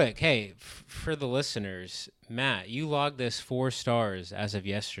 Real quick, hey, for the listeners, Matt, you logged this 4 stars as of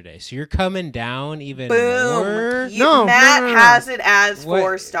yesterday, so you're coming down even more. Boom. No, Matt no. has it as What?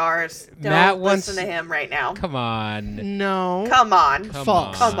 4 stars. Don't Matt wants- listen to him right now. Come on. No. Come on.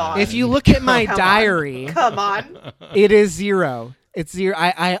 False. Come on. If you look at my Come on. diary, Come on. it is 0. It's 0.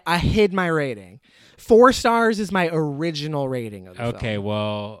 I hid my rating. 4 stars is my original rating of the Okay, film.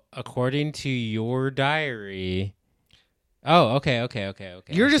 well, according to your diary. Oh, okay.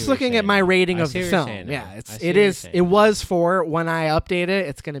 You're I just see what looking you're at my saying. rating I of see the what you're film. saying now. Yeah, I see it what you're is. saying It now. was 4. When I update it,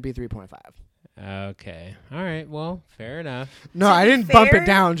 it's going to be 3.5. Okay. All right. Well, fair enough. No, To I be didn't bump fair- it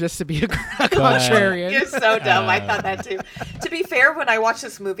down just to be a contrarian. You're so dumb. I thought that too. To be fair, when I watched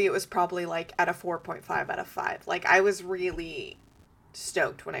this movie, it was probably like at a 4.5 out of 5. Like, I was really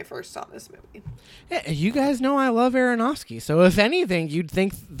stoked when I first saw this movie. Yeah, you guys know I love Aronofsky, so if anything, you'd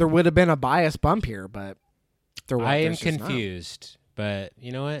think there would have been a bias bump here, but I am there's just not. confused, but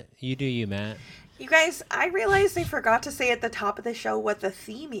you know what? You do you, Matt. You guys, I realized I forgot to say at the top of the show what the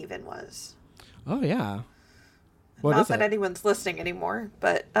theme even was. Oh yeah. What Not is that it? anyone's listening anymore,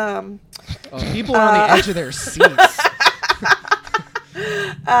 but People are on the edge of their seats.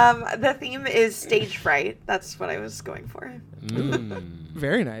 the theme is stage fright. That's what I was going for.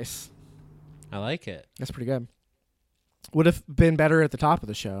 Very nice. I like it. That's pretty good. Would have been better at the top of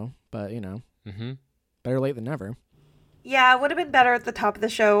the show, but you know, Mm-hmm. better late than never. Yeah, it would have been better at the top of the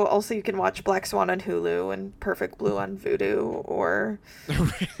show. Also, you can watch Black Swan on Hulu and Perfect Blue on Vudu, or,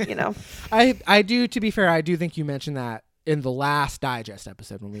 you know. I do, to be fair, I do think you mentioned that in the last digest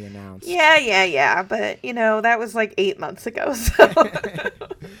episode when we announced. Yeah. But, you know, that was like 8 months ago. So.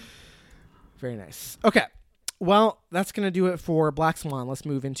 Very nice. Okay. Well, that's going to do it for Black Swan. Let's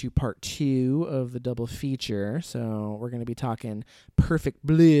move into part 2 of the double feature. So we're going to be talking Perfect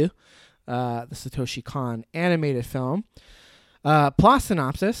Blue, the Satoshi Kon animated film. Plot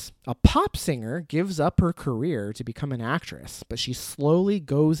synopsis: a pop singer gives up her career to become an actress, but she slowly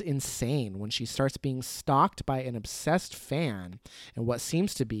goes insane when she starts being stalked by an obsessed fan and what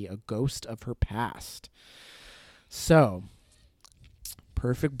seems to be a ghost of her past. So,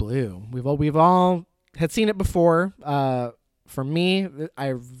 Perfect Blue. We've all had seen it before. For me,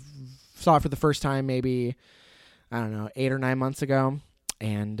 I saw it for the first time maybe, I don't know, 8 or 9 months ago.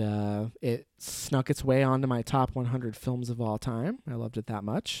 And it snuck its way onto my top 100 films of all time. I loved it that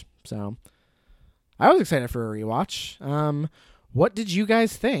much. So I was excited for a rewatch. What did you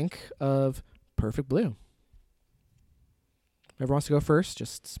guys think of Perfect Blue? Whoever wants to go first,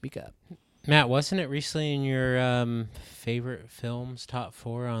 just speak up. Matt, wasn't it recently in your favorite films top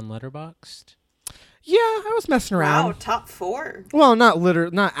 4 on Letterboxd? Yeah, I was messing around. Wow, top 4. Well,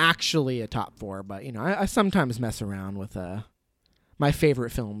 not actually a top 4, but you know, I sometimes mess around with my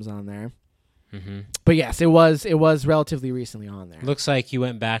favorite films on there. Mm-hmm. But yes, it was relatively recently on there. Looks like you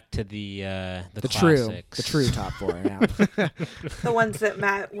went back to the the true top 4. Yeah. The ones that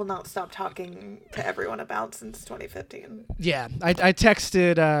Matt will not stop talking to everyone about since 2015. Yeah, I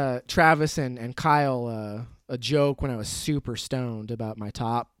texted Travis and Kyle a joke when I was super stoned about my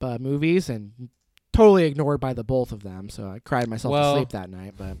top movies, and totally ignored by the both of them. So I cried myself to Well- sleep that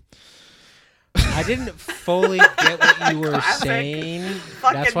night. But I didn't fully get what you were Classic. saying.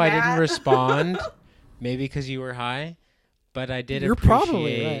 Fucking That's why I Matt. didn't respond. Maybe because you were high, but I did You're appreciate.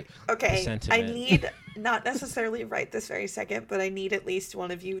 probably right. Okay, I sentiment. need, not necessarily right this very second, but I need at least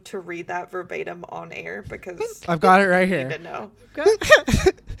one of you to read that verbatim on air because I've got it right I here. need to know.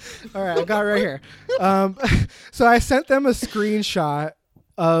 All right, I got it right here. So I sent them a screenshot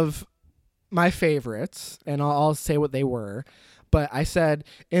of my favorites, and I'll say what they were. But I said,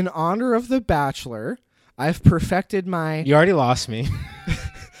 in honor of The Bachelor, I've perfected my... You already lost me.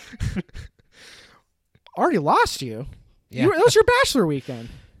 Already lost you? Yeah. That was your Bachelor weekend.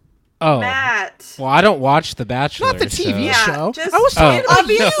 Oh. Matt. Well, I don't watch The Bachelor. Not the TV Yeah, show. just- I was talking about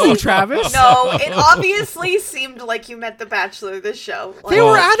obviously- you, Travis. No, it obviously seemed like you met the Bachelor this show. Like, They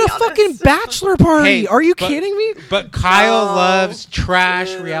were let's at be a fucking honest. bachelor party. Hey, Are you but- kidding me? But Kyle Oh, loves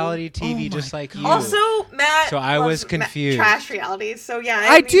trash dude. reality TV Oh just my like you. Also, Matt. So I loves was confused. trash reality. So yeah,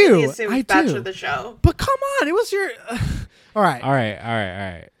 I immediately do. assumed I Bachelor do. the show. But come on, it was your... All right. all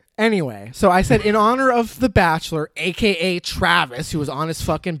right. Anyway, so I said, in honor of The Bachelor, a.k.a. Travis, who was on his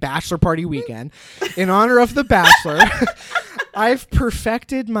fucking bachelor party weekend, in honor of The Bachelor, I've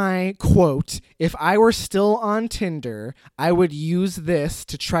perfected my quote, if I were still on Tinder, I would use this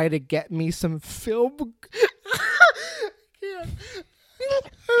to try to get me some film...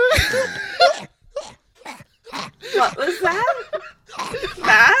 What was that?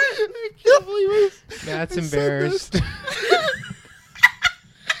 Matt? I can't believe Matt's I said embarrassed.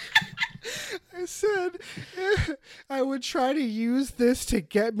 I said I would try to use this to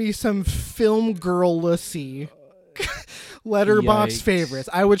get me some film girl-lussy. Letterbox Yikes. favorites.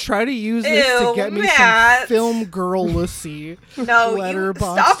 I would try to use this to Ew, get me Matt. some film girl-lussy. No, you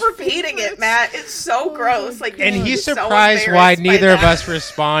Letterboxd stop repeating favorites. it, Matt. It's so gross. Like, And you're he's so surprised why embarrassed by neither of that. us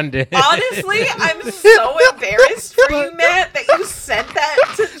responded. Honestly, I'm so embarrassed for you, Matt, that you sent that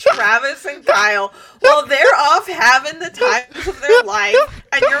to Travis and Kyle while they're off having the times of their life,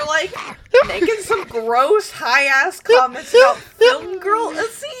 and you're like making some gross high ass comments about film girl.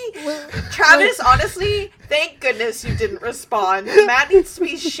 See, Travis, honestly, thank goodness you didn't respond. Matt needs to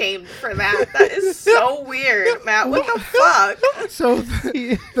be shamed for that. That is so weird, Matt. What the fuck? So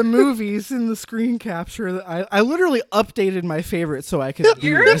the movies in the screen capture, I literally updated my favorites so I could do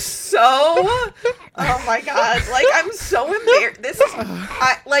You're this. so. Oh my god! Like, I'm so embarrassed. This is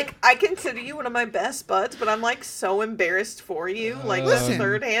I consider you one of my best buds, but I'm like so embarrassed for you. Like, this Listen.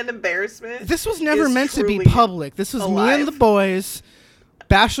 third-hand embarrassment. This was never is meant to be truly public. This was me and alive. the boys.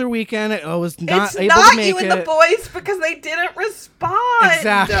 Bachelor weekend. I was not It's able not to make you and it. the boys because they didn't respond.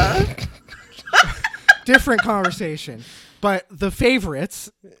 Exactly. Different conversation. But the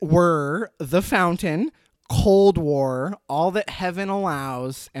favorites were The Fountain, Cold War, All That Heaven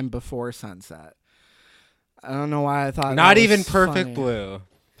Allows, and Before Sunset. I don't know why I thought Not that even was Perfect funny. Blue.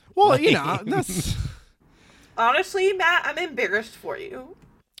 Well, you know, that's... Honestly, Matt, I'm embarrassed for you.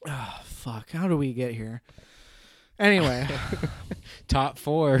 Oh, fuck. How do we get here? Anyway. Top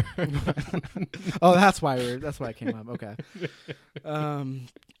 4. Oh, that's why it came up. Okay. God,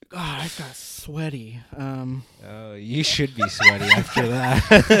 I got sweaty. Oh, you should be sweaty after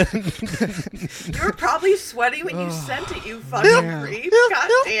that. You were probably sweaty when you sent it, you fucking Yeah. creep. God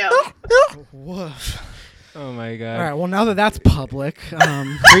damn. Woof. Oh my god. All right. Well, now that that's public,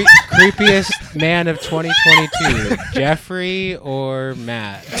 Creepiest man of 2022, Jeffrey or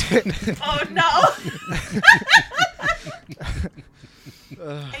Matt? Oh no.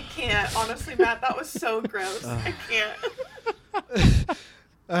 I can't. Honestly, Matt, that was so gross. I can't.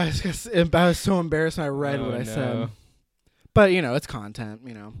 I was so embarrassed when I read Oh, what I no. said. But you know, it's content.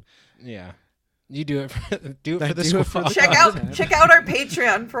 You know. Yeah. You do it for, do it I for the do it for squad. the Check out our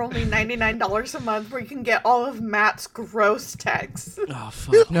Patreon for only $99 a month, where you can get all of Matt's gross texts. Oh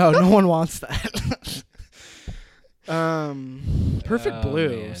fuck! No one wants that. Perfect Oh,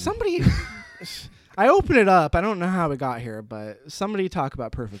 Blue. man. Somebody. I opened it up. I don't know how it got here, but somebody talk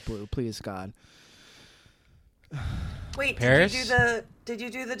about Perfect Blue, please, God. Wait, Paris? did you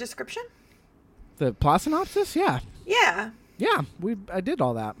do the description? The plot synopsis? Yeah, Yeah. I did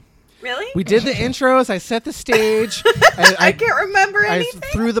all that. Really? We did the intros. I set the stage. I can't remember I anything.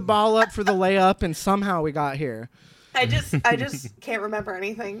 threw the ball up for the layup, and somehow we got here. I just can't remember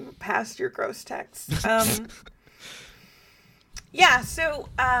anything past your gross text. Yeah, so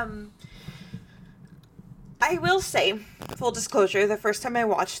I will say, full disclosure, the first time I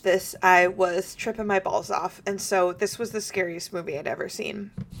watched this, I was tripping my balls off, and so this was the scariest movie I'd ever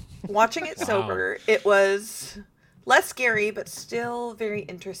seen. Watching it sober, it was less scary, but still very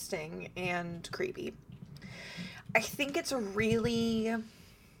interesting and creepy. I think it's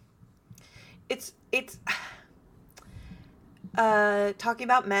it's talking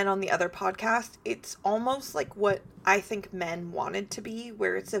about men on the other podcast, it's almost like what I think men wanted to be,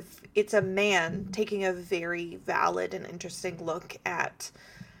 where it's a man taking a very valid and interesting look at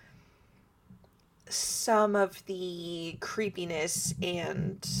some of the creepiness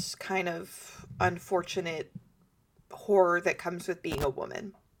and kind of unfortunate horror that comes with being a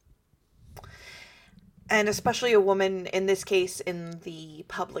woman. And especially a woman, in this case, in the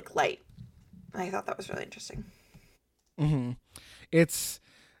public light. I thought that was really interesting. Mm-hmm.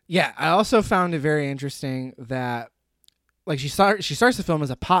 I also found it very interesting that, like, she starts the film as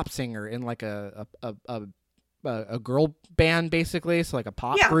a pop singer in like a girl band, basically, so like a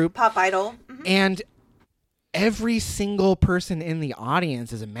pop group, pop idol, and every single person in the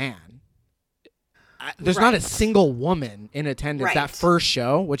audience is a man. There's not a single woman in attendance that first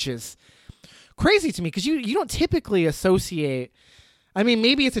show, which is crazy to me because you don't typically associate. I mean,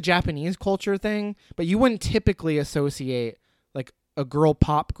 maybe it's a Japanese culture thing, but you wouldn't typically associate like a girl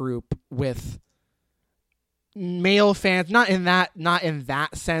pop group with male fans. Not in that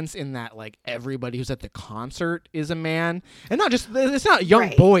sense, in that like everybody who's at the concert is a man, and not just, it's not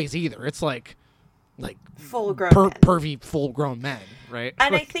young boys either. It's like full grown pervy full grown men, right?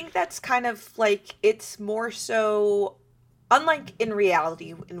 And I think that's kind of like, it's more so, unlike in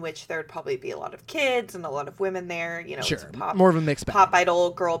reality, in which there would probably be a lot of kids and a lot of women there, you know, sure, it's more of a mixed bag. Pop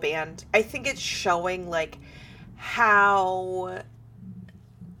idol girl band. I think it's showing like how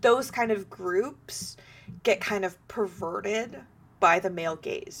those kind of groups get kind of perverted by the male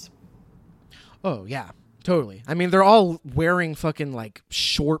gaze. Oh yeah, totally. I mean, they're all wearing fucking like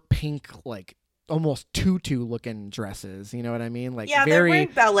short pink, like almost tutu looking dresses. You know what I mean? Like, yeah, they're wearing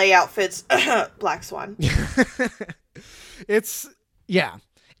ballet outfits. Black Swan.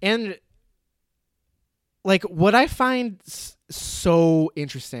 And like what I find so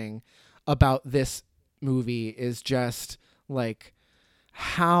interesting about this movie is just like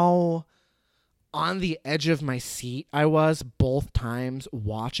how on the edge of my seat I was both times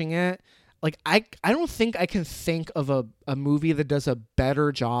watching it. Like, I don't think I can think of a movie that does a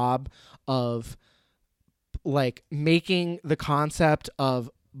better job of like making the concept of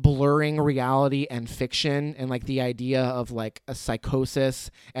blurring reality and fiction, and like the idea of like a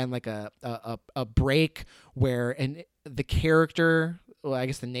psychosis and like a break where the character, well, I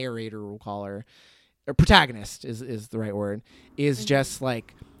guess the narrator we'll call her, or protagonist is the right word, is just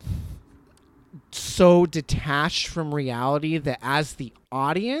like so detached from reality that as the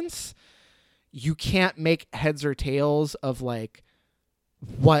audience you can't make heads or tails of like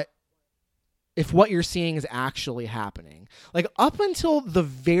what you're seeing is actually happening. Like, up until the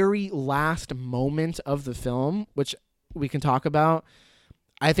very last moment of the film, which we can talk about,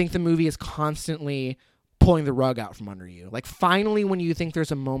 I think the movie is constantly pulling the rug out from under you. Like, finally, when you think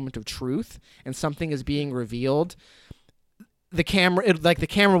there's a moment of truth and something is being revealed, the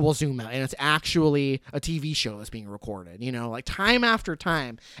camera will zoom out and it's actually a TV show that's being recorded, you know, like time after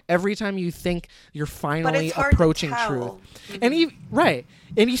time, every time you think you're finally approaching truth. Mm-hmm.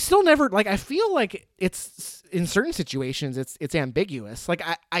 And you still never, like, I feel like it's in certain situations it's ambiguous. Like,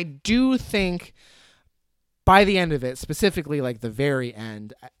 I do think by the end of it, specifically like the very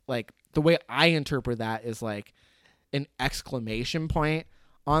end, like the way I interpret that is like an exclamation point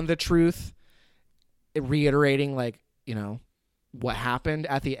on the truth, reiterating like, you know, what happened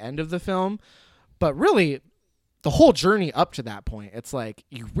at the end of the film. But really, the whole journey up to that point, it's like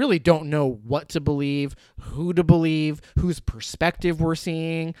you really don't know what to believe, who to believe, whose perspective we're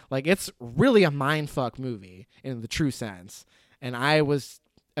seeing. Like, it's really a mindfuck movie in the true sense. And I was,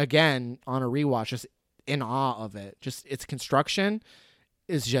 again, on a rewatch, just in awe of it. Just its construction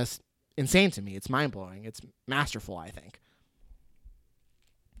is just insane to me. It's mind-blowing. It's masterful, I think.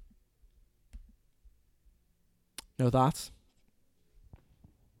 No thoughts?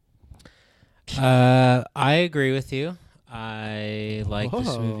 I agree with you. I like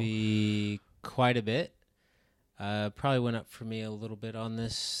this movie quite a bit. Probably went up for me a little bit on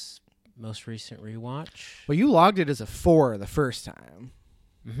this most recent rewatch. Well, you logged it as a 4 the first time.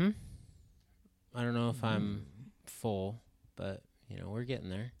 Mm-hmm. I don't know if I'm full, but you know, we're getting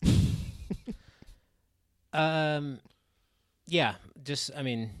there. Yeah, just, I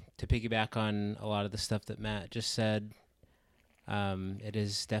mean, to piggyback on a lot of the stuff that Matt just said, it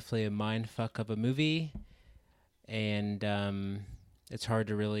is definitely a mindfuck of a movie, and it's hard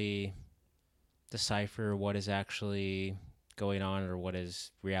to really decipher what is actually going on or what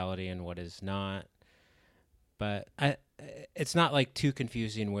is reality and what is not. But it's not like too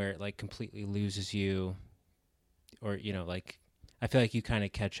confusing where it like completely loses you, or, you know, like I feel like you kind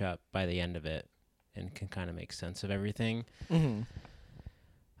of catch up by the end of it and can kind of make sense of everything. Mm-hmm.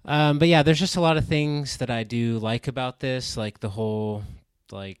 But yeah, there's just a lot of things that I do like about this, like the whole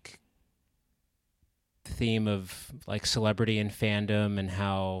like theme of like celebrity and fandom and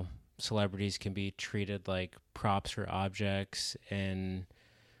how celebrities can be treated like props or objects, and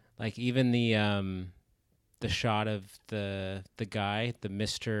like even the shot of the guy, the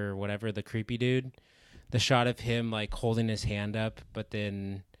Mr. whatever, the creepy dude, the shot of him like holding his hand up, but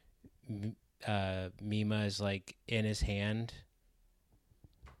then Mima is like in his hand.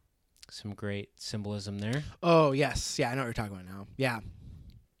 Some great symbolism there. Oh, yes. Yeah, I know what you're talking about now. Yeah.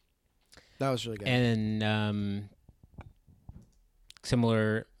 That was really good. And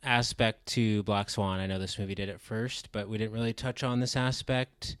similar aspect to Black Swan. I know this movie did it first, but we didn't really touch on this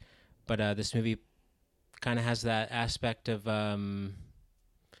aspect. But this movie kind of has that aspect of, oh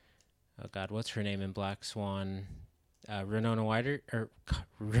God, what's her name in Black Swan? Winona Ryder? Or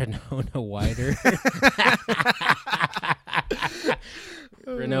Winona Ryder?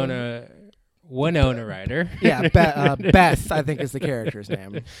 Winona Ryder. Yeah, Beth, I think, is the character's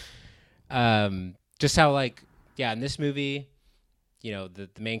name. Just how, like, yeah, in this movie, you know, the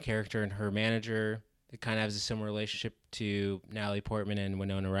main character and her manager, it kind of has a similar relationship to Natalie Portman and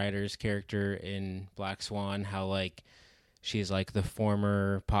Winona Ryder's character in Black Swan, how, like, she's, like, the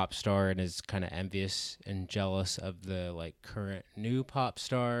former pop star and is kind of envious and jealous of the, like, current new pop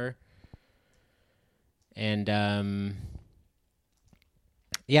star. And,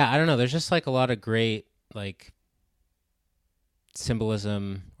 yeah, I don't know. There's just, like, a lot of great, like,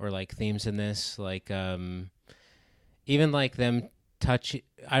 symbolism or, like, themes in this. Like, even, like, them touch...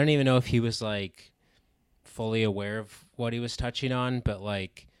 I don't even know if he was, like, fully aware of what he was touching on, but,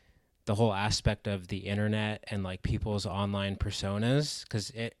 like, the whole aspect of the internet and, like, people's online personas,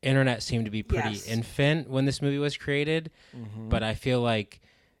 because internet seemed to be pretty infant when this movie was created. Mm-hmm. But I feel like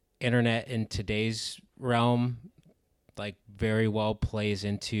internet in today's realm, like, very well plays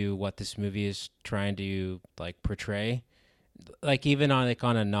into what this movie is trying to, like, portray. Like, even on, like,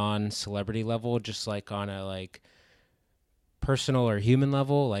 on a non-celebrity level, just, like, on a, like, personal or human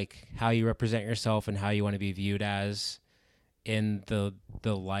level, like, how you represent yourself and how you want to be viewed as in the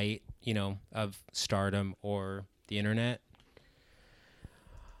light, you know, of stardom or the internet.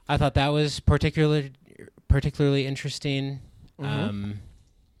 I thought that was particularly interesting. Mm-hmm.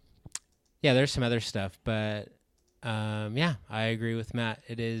 Yeah, there's some other stuff, but yeah, I agree with Matt.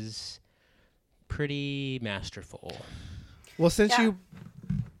 It is pretty masterful. Well, since you...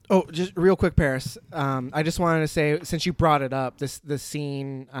 Oh, just real quick, Paris. I just wanted to say, since you brought it up, the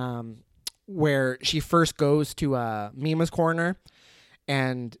scene where she first goes to Mima's corner,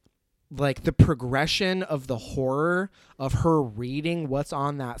 and like the progression of the horror of her reading what's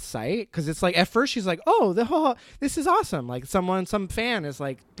on that site, because it's like at first she's like, "Oh, this is awesome!" Like some fan is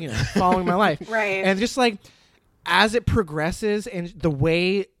like, you know, following my life, right? And just like as it progresses and the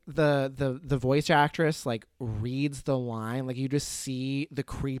way the voice actress like reads the line, like you just see the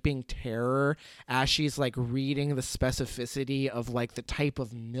creeping terror as she's like reading the specificity of like the type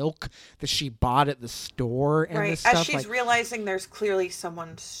of milk that she bought at the store and this stuff. As she's like, realizing there's clearly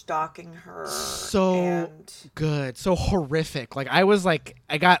someone stalking her. So good, so horrific. Like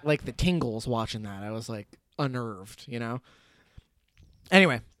I got like the tingles watching that. I was like unnerved, you know.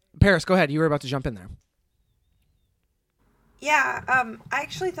 Anyway, Paris, go ahead. You were about to jump in there. Yeah, I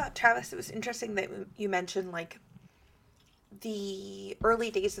actually thought, Travis, it was interesting that you mentioned, like, the early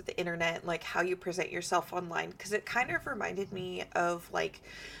days of the internet, like, how you present yourself online, because it kind of reminded me of, like,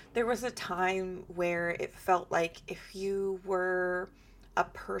 there was a time where it felt like if you were a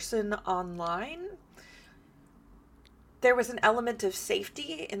person online, there was an element of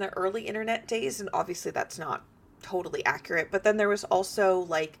safety in the early internet days, and obviously that's not totally accurate, but then there was also,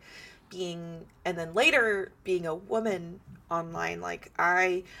 like, and then later being a woman online. Like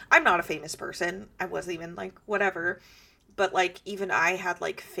I'm not a famous person. I wasn't even like whatever, but like even I had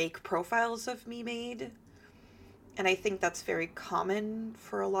like fake profiles of me made, and I think that's very common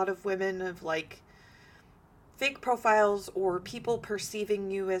for a lot of women, of like fake profiles or people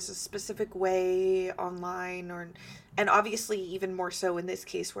perceiving you as a specific way online, and obviously even more so in this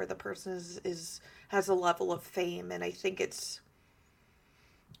case where the person has a level of fame. And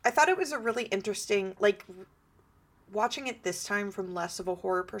I thought it was a really interesting, like, watching it this time from less of a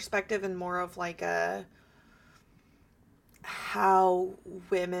horror perspective and more of like how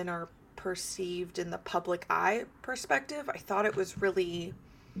women are perceived in the public eye perspective. I thought it was really,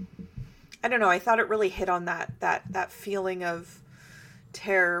 I don't know, I thought it really hit on that feeling of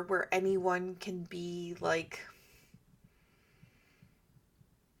terror where anyone can be like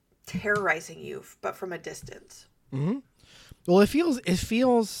terrorizing you, but from a distance. Mm-hmm. Well, it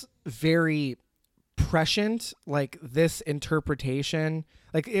feels very prescient like this interpretation.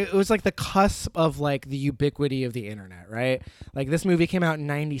 Like it was like the cusp of like the ubiquity of the internet, right? Like this movie came out in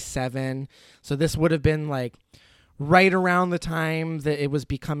 97, so this would have been like right around the time that it was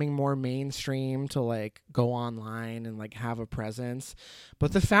becoming more mainstream to like go online and like have a presence.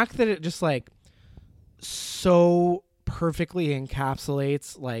 But the fact that it just like so perfectly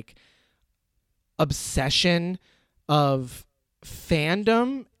encapsulates like obsession of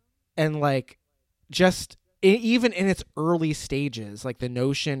fandom and like just even in its early stages, like the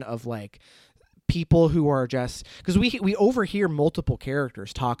notion of like people who are just, because we overhear multiple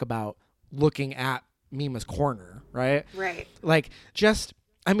characters talk about looking at Mima's corner, right? Right. Like just,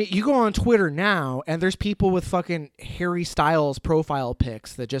 I mean, you go on Twitter now and there's people with fucking Harry Styles profile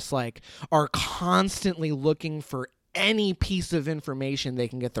pics that just like are constantly looking for any piece of information they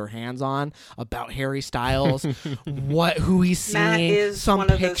can get their hands on about Harry Styles, who he's seeing, Matt is some one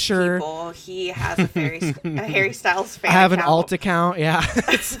picture. of those people. He has a Harry Styles fan. I have an account. alt account, yeah.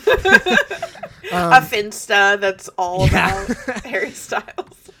 A Finsta that's all about Harry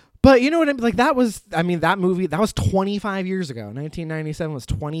Styles. But you know what I mean? Like that movie, that was 25 years ago. 1997 was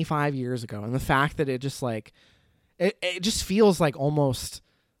 25 years ago. And the fact that it just like, it just feels like almost,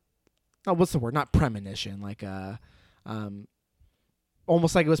 what's the word? Not premonition, like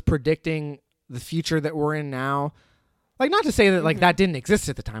almost like it was predicting the future that we're in now. Like, not to say that like that didn't exist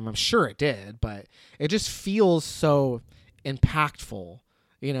at the time. I'm sure it did, but it just feels so impactful,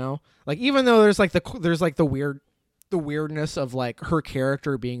 you know? Like, even though there's the weirdness of like her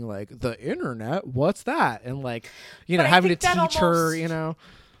character being like, the internet, what's that? And like, you know, having to teach her, you know.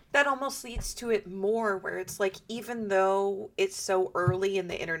 That almost leads to it more where it's like, even though it's so early in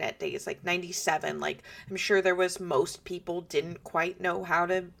the internet days, like 97, like I'm sure there was most people didn't quite know how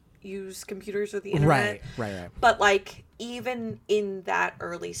to use computers or the internet. Right. But like even in that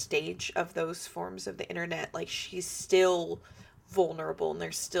early stage of those forms of the internet, like she's still vulnerable and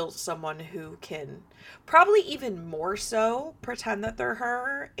there's still someone who can probably even more so pretend that they're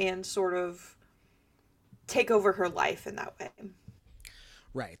her and sort of take over her life in that way.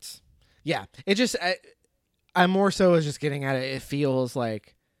 Right. Yeah. It just, I more so is just getting at it. It feels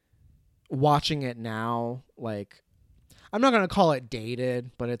like watching it now, like, I'm not going to call it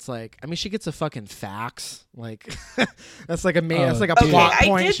dated, but it's like, I mean, she gets a fucking fax. Like, that's like that's like a plot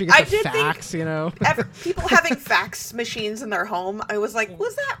point. She gets a fax, you know? People having fax machines in their home. I was like,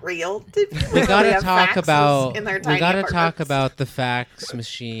 was that real? We gotta talk about, in their we tiny gotta talk apartments? about the fax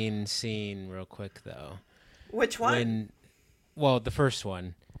machine scene real quick, though. Which one? Well, the first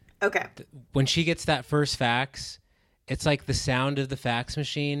one. Okay. When she gets that first fax, it's like the sound of the fax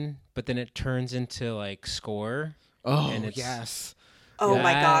machine, but then it turns into like score. Oh, and yes. Oh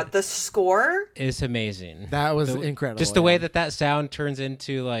my God. The score is amazing. That was incredible. Just the way that sound turns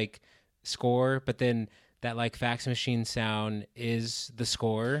into like score, but then that like fax machine sound is the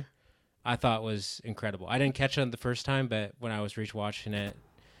score, I thought was incredible. I didn't catch it the first time, but when I was watching it,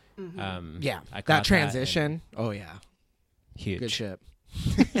 I that transition. Oh yeah. Huge. Good shit.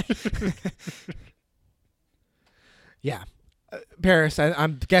 Yeah. Paris,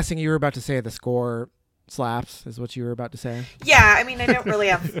 I'm guessing you were about to say the score slaps is what you were about to say. Yeah, I mean, I don't really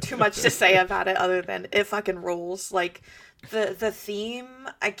have too much to say about it other than it fucking rules. Like the theme,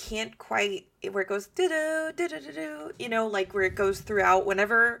 I can't quite, where it goes do-do, do-do-do-do, you know, like where it goes throughout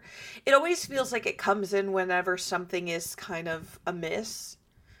whenever, it always feels like it comes in whenever something is kind of amiss.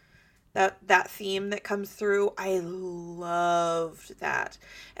 That theme that comes through, I loved that.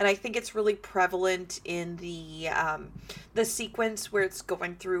 And I think it's really prevalent in the sequence where it's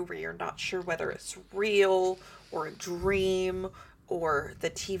going through where you're not sure whether it's real or a dream or the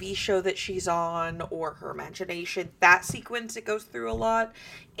TV show that she's on or her imagination. That sequence, it goes through a lot.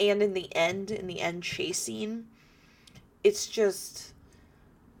 And in the end chase scene, it's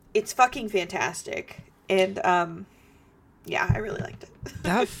fucking fantastic. And yeah, I really liked it.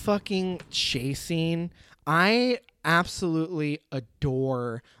 That fucking chase scene, I absolutely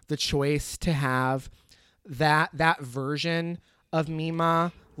adore the choice to have that version of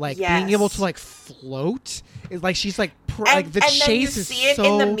Mima, like being able to like float. It's like she's like like the chase is so. And then you see it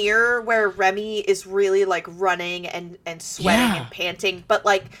in the mirror where Remy is really like running and sweating and panting, but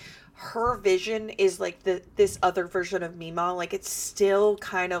like her vision is like this other version of Mima. Like it's still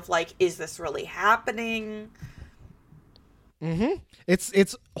kind of like, is this really happening? Mm-hmm.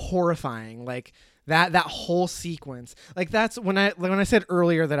 It's horrifying. Like that whole sequence. Like that's when I said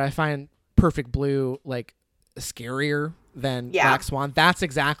earlier that I find Perfect Blue like scarier than Black Swan. That's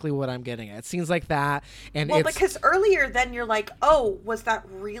exactly what I'm getting at. It seems like that. And because earlier then you're like, oh, was that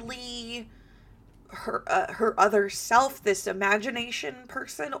really her other self, this imagination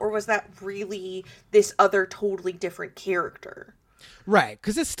person, or was that really this other totally different character? Right,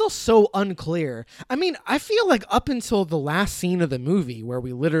 because it's still so unclear. I mean, I feel like up until the last scene of the movie, where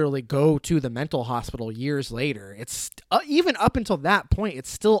we literally go to the mental hospital years later, it's even up until that point, it's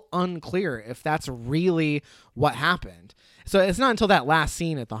still unclear if that's really what happened. So it's not until that last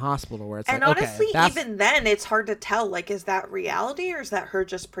scene at the hospital where it's and like, honestly, okay, even then, it's hard to tell. Like, is that reality or is that her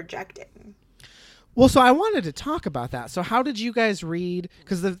just projecting? Well, so I wanted to talk about that. So how did you guys read?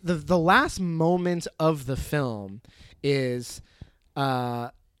 Because the last moment of the film is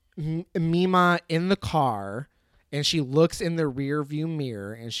Mima in the car, and she looks in the rear view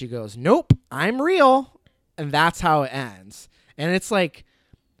mirror and she goes, "Nope, I'm real," and that's how it ends. And it's like,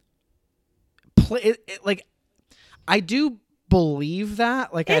 like I do believe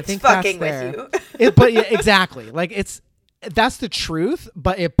that. Like, I think fucking that's there. with you. But yeah, exactly. Like, that's the truth,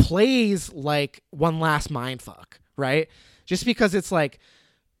 but it plays like one last mindfuck, right? Just because it's like,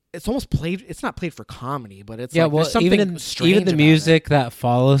 it's almost played. It's not played for comedy, but it's like, there's something strange even the about music that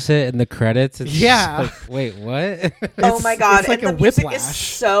follows it in the credits. It's Yeah. just like, wait, what? Oh my god! it's like and a the music whiplash. is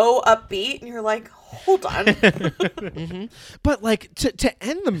so upbeat, and you're like, hold on. But like, to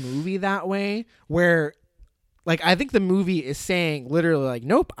end the movie that way, where like, I think the movie is saying literally like,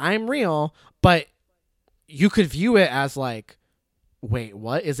 "Nope, I'm real," but you could view it as like, wait,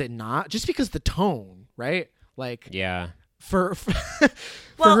 what? Is it not? Just because the tone, right? Like, Yeah. for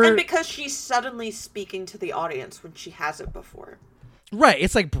Well, her, and because she's suddenly speaking to the audience when she hasn't before. right,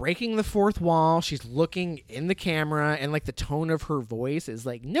 it's like breaking the fourth wall. She's looking in the camera, and like the tone of her voice is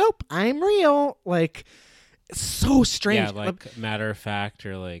like, "Nope, I'm real." Like, it's so strange. Yeah, like matter of fact,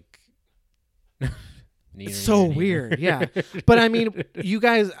 or like. It's so weird. Yeah. But I mean, you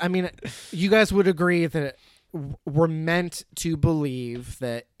guys would agree that we're meant to believe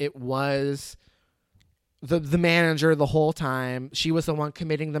that it was the manager the whole time. She was the one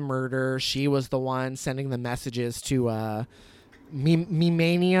committing the murder. She was the one sending the messages to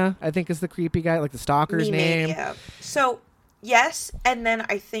Mimania, I think is the creepy guy, like the stalker's name. Mimania. So, yes, and then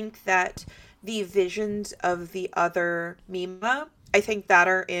I think that the visions of the other Mima, I think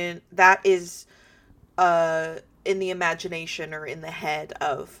that is in the imagination or in the head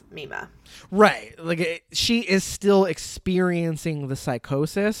of Mima. Right. Like, she is still experiencing the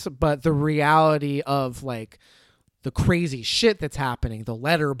psychosis, but the reality of like the crazy shit that's happening, the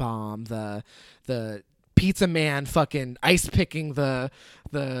letter bomb, the pizza man fucking ice picking the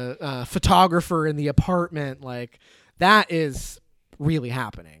photographer in the apartment, like, that is really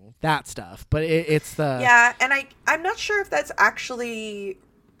happening, that stuff. But it's the... Yeah, and I'm not sure if that's actually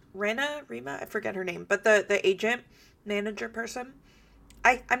Rima, I forget her name, but the agent manager person.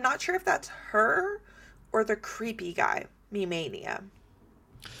 I'm not sure if that's her or the creepy guy, Mimania.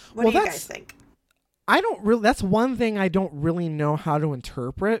 What do you guys think? That's one thing I don't really know how to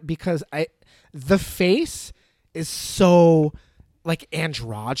interpret, because the face is so like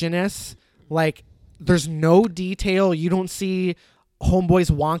androgynous. Like, there's no detail. You don't see Homeboy's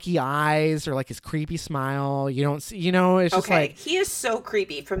wonky eyes or like his creepy smile. You don't see, it's just like, he is so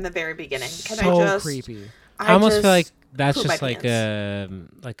creepy from the very beginning. Creepy. I almost feel like that's poop just my like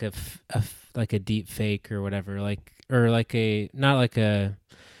pants. like a deep fake or whatever,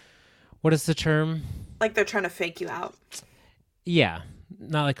 what is the term? Like they're trying to fake you out. Yeah,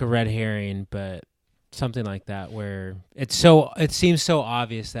 not like a red herring, but something like that, where it seems so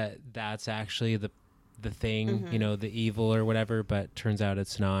obvious that that's actually the thing, the evil or whatever, but turns out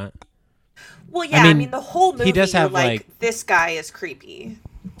it's not. Well, yeah, I mean the whole movie, he does have like this guy is creepy.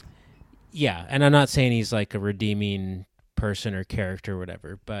 Yeah, and I'm not saying he's like a redeeming person or character or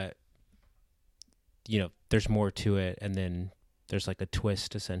whatever, but there's more to it, and then there's like a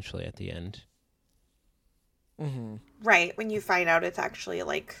twist essentially at the end. Mm-hmm. Right, when you find out it's actually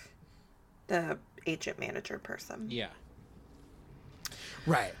like the agent manager person. Yeah.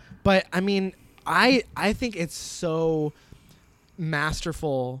 Right. But I mean, I think it's so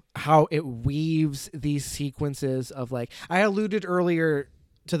masterful how it weaves these sequences of, like, I alluded earlier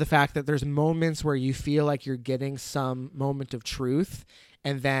to the fact that there's moments where you feel like you're getting some moment of truth,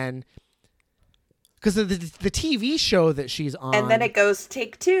 and then because of the TV show that she's on, and then it goes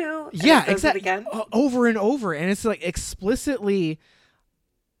take two. Yeah, exactly. Over and over, and it's like explicitly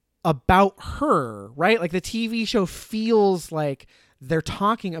about her, right? Like, the TV show feels like they're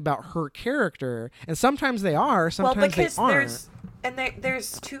talking about her character, and sometimes they are, sometimes they aren't.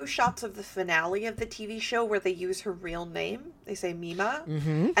 There's two shots of the finale of the TV show where they use her real name. They say Mima.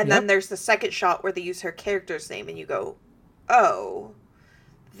 Mm-hmm. And then there's the second shot where they use her character's name, and you go, oh,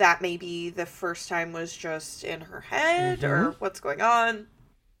 that maybe the first time was just in her head, or what's going on.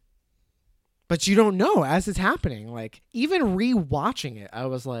 but you don't know as it's happening. Like, even rewatching it, I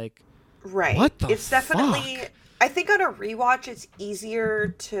was like, Right. what the It's definitely, fuck? I think on a rewatch, it's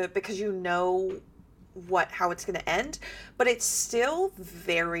easier to, because you know how it's going to end, but it's still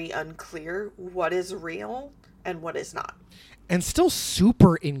very unclear what is real and what is not. And still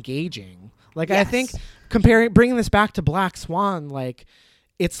super engaging. Like, I Yes. think bringing this back to Black Swan, like,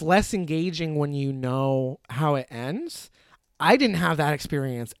 it's less engaging when you know how it ends. I didn't have that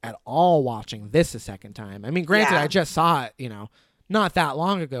experience at all watching this a second time. I mean, granted, Yeah. I just saw it, not that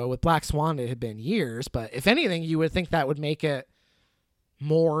long ago. With Black Swan, it had been years, but if anything, you would think that would make it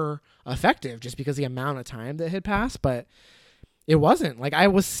more effective just because the amount of time that had passed, but it wasn't. Like, I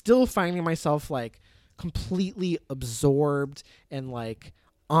was still finding myself like completely absorbed and like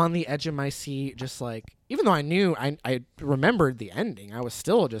on the edge of my seat, just like, even though I knew I remembered the ending, I was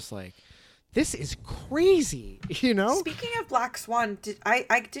still just like, this is crazy, Speaking of Black Swan,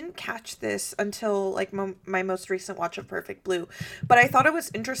 I didn't catch this until like my most recent watch of Perfect Blue, but I thought it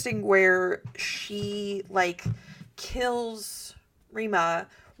was interesting where she like kills Rima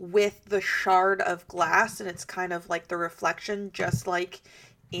with the shard of glass, and it's kind of like the reflection, just like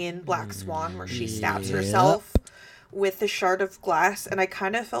in Black Swan, where she stabs Yep. herself with the shard of glass. And I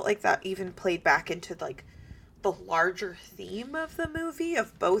kind of felt like that even played back into like the larger theme of the movie,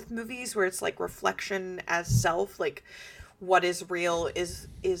 of both movies, where it's like reflection as self, like what is real, is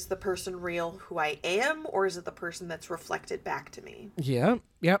the person real who I am, or is it the person that's reflected back to me? Yep,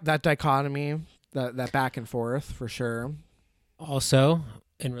 that dichotomy, that back and forth, for sure. Also,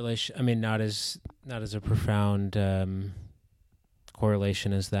 in relation, I mean, not as a profound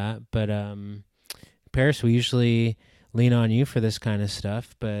correlation as that, but Paris, we usually lean on you for this kind of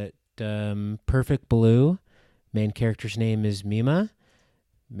stuff, but Perfect Blue, main character's name is Mima.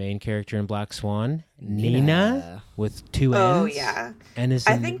 Main character in Black Swan, Nina, with two N's. Oh yeah. N is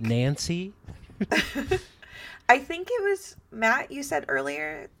I in think- Nancy. I think it was Matt, you said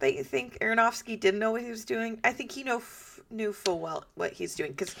earlier that you think Aronofsky didn't know what he was doing. I think he knew full well what he's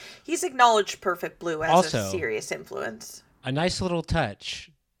doing, because he's acknowledged Perfect Blue as Also, a serious influence. A nice little touch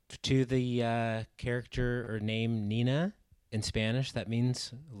to the character or name Nina in Spanish. That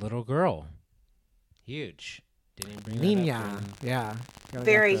means little girl. Huge. Didn't even bring that up Nina, in- yeah.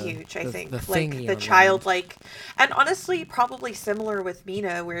 Very huge, I think. The Like thingy the on childlike, and honestly, probably similar with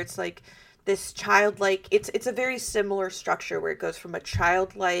Mina, where it's like this childlike. It's a very similar structure where it goes from a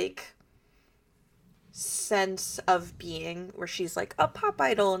childlike sense of being, where she's like a pop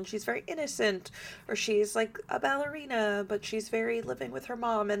idol and she's very innocent, or she's like a ballerina but she's very living with her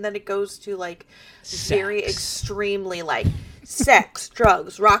mom, and then it goes to like very Sex. extremely like sex,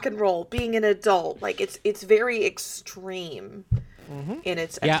 drugs, rock and roll, being an adult. Like it's very extreme in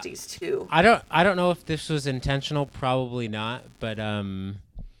its Yeah. entities too. I don't know if this was intentional, probably not, but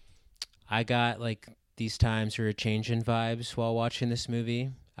I got like these times were a change in vibes while watching this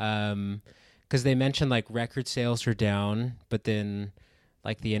movie. Because they mentioned like record sales are down, but then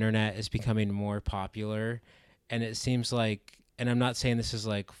like the internet is becoming more popular, and it seems like, and I'm not saying this is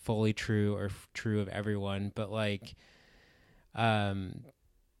like fully true or true of everyone, but like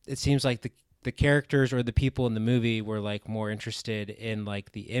it seems like the characters or the people in the movie were like more interested in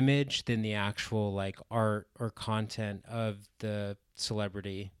like the image than the actual like art or content of the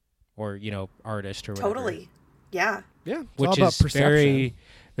celebrity or artist or whatever. Totally. Yeah. Yeah, it's Which all about is perception.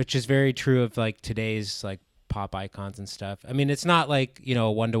 which is very true of like today's like pop icons and stuff. I mean, it's not like a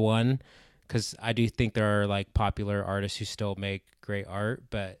 1-to-1, because I do think there are like popular artists who still make great art,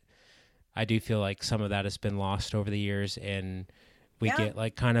 but I do feel like some of that has been lost over the years, and we Yeah. get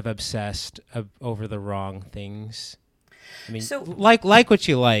like kind of obsessed over the wrong things. I mean, So- like what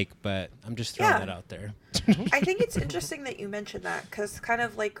you like, but I'm just throwing Yeah. that out there. I think it's interesting that you mentioned that, because kind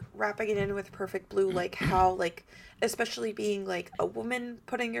of like wrapping it in with Perfect Blue, like how like, especially being like a woman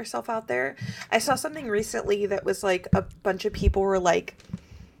putting yourself out there. I saw something recently that was like a bunch of people were like,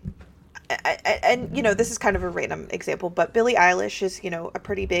 and this is kind of a random example, but Billie Eilish is a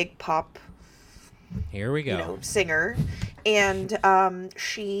pretty big pop Here we go. singer, and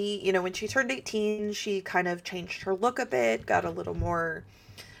she when she turned 18, she kind of changed her look a bit, got a little more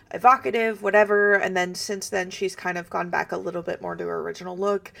evocative, whatever, and then since then she's kind of gone back a little bit more to her original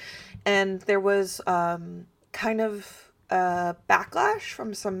look. And there was kind of a backlash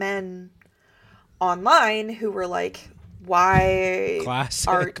from some men online who were like, why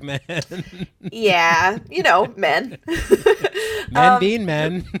Classic men. yeah, men Men being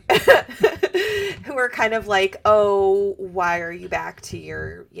men. who are kind of like, oh, why are you back to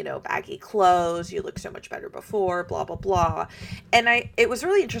your, baggy clothes? You look so much better before, blah, blah, blah. And it was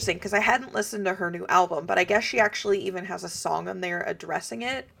really interesting because I hadn't listened to her new album, but I guess she actually even has a song on there addressing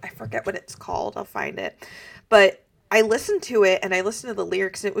it. I forget what it's called. I'll find it. But I listened to it and I listened to the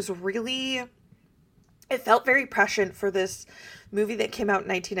lyrics, and it felt very prescient for this movie that came out in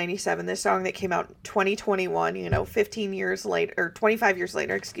 1997, this song that came out in 2021, 15 years later, or 25 years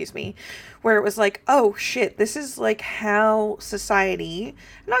later, excuse me, where it was like, oh shit, this is like how society,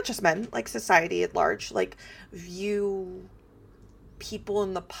 not just men, like society at large, like view people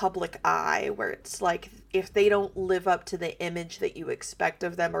in the public eye, where it's like, if they don't live up to the image that you expect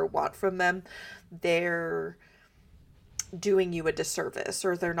of them or want from them, they're doing you a disservice,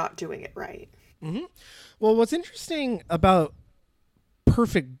 or they're not doing it right. Mm-hmm. Well, what's interesting about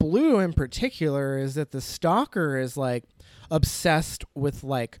Perfect Blue in particular is that the stalker is like obsessed with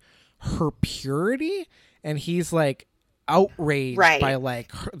like her purity, and he's like outraged by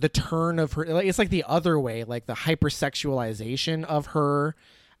like the turn of her. Like, it's like the other way, like the hypersexualization of her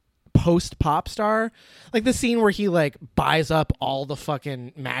post pop star, like the scene where he like buys up all the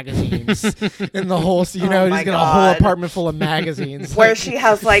fucking magazines in the whole, he's got a whole apartment full of magazines where she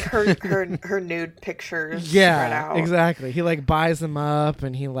has like her nude pictures spread out. Exactly. He like buys them up,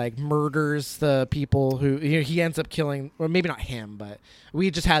 and he like murders the people who he ends up killing, or maybe not him, but we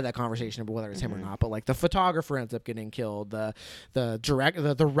just had that conversation about whether it's him or not, but like the photographer ends up getting killed, the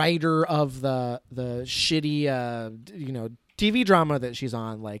writer of the shitty TV drama that she's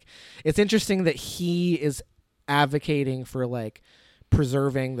on. Like, it's interesting that he is advocating for like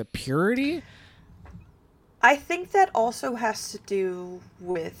preserving the purity. I think that also has to do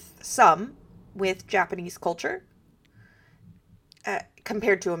with Japanese culture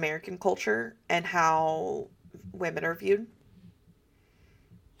compared to American culture and how women are viewed.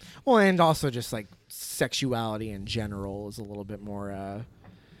 Well, and also just like sexuality in general is a little bit more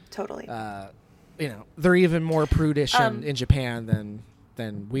totally they're even more prudish in Japan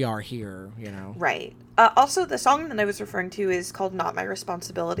than we are here, Right. Also, the song that I was referring to is called Not My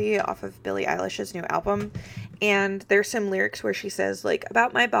Responsibility off of Billie Eilish's new album. And there's some lyrics where she says, like,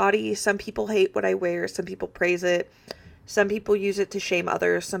 about my body, some people hate what I wear, some people praise it. Some people use it to shame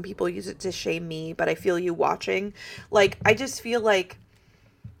others, some people use it to shame me, but I feel you watching. Like, I just feel like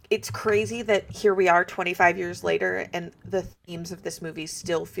it's crazy that here we are 25 years later and the themes of this movie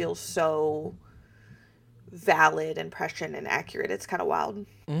still feel so valid and prescient and accurate. It's kind of wild.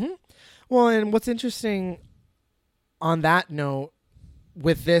 Mm-hmm. Well, and what's interesting on that note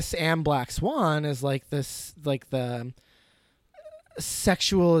with this and Black Swan is like this, like the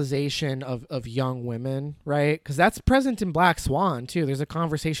sexualization of young women, right? Because that's present in Black Swan too. There's a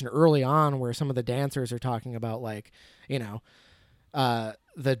conversation early on where some of the dancers are talking about like,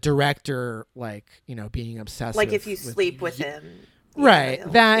 the director, like, being obsessed like with, if you sleep with him, right?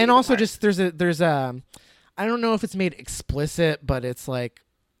 That, and also just there's a I don't know if it's made explicit, but it's like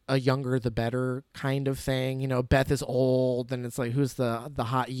a younger the better kind of thing. Beth is old, and it's like, who's the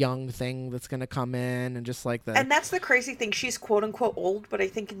hot young thing that's gonna come in, and just like and that's the crazy thing. She's quote unquote old, but I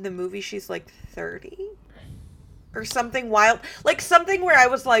think in the movie she's like 30 or something wild, like something where I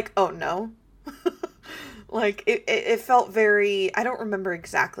was like, oh no. Like, it felt very, I don't remember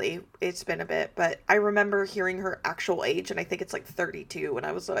exactly, it's been a bit, but I remember hearing her actual age, and I think it's like 32, and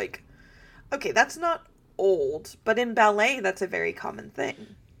I was like, okay, that's not old, but in ballet, that's a very common thing.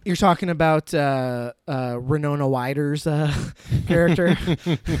 You're talking about Winona Ryder's character?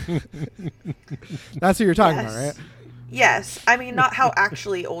 That's what you're talking about, right? Yes. I mean, not how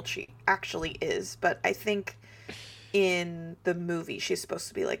actually old she actually is, but I think in the movie, she's supposed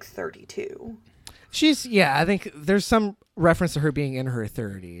to be like 32. I think there's some reference to her being in her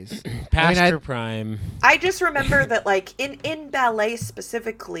 30s. Past her prime. I just remember that, like, in ballet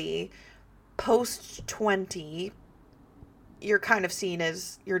specifically, post 20, you're kind of seen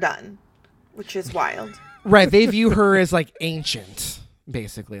as you're done, which is wild. Right. They view her as, like, ancient,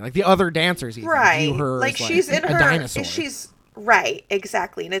 basically. Like, the other dancers even view her like, as, she's like, in a her, dinosaur. Right,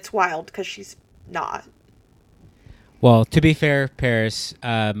 exactly. And it's wild because she's not. Well, to be fair, Paris,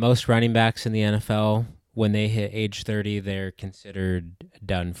 most running backs in the NFL, when they hit age 30, they're considered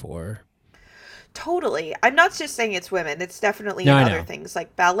done for. Totally. I'm not just saying it's women. It's definitely other things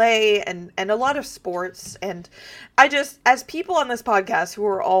like ballet and a lot of sports. And I just, as people on this podcast who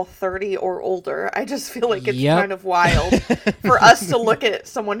are all 30 or older, I just feel like it's kind of wild for us to look at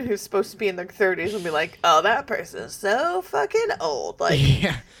someone who's supposed to be in their 30s and be like, oh, that person is so fucking old. Like,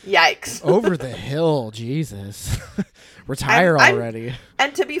 yikes. Over the hill, Jesus. Retire already.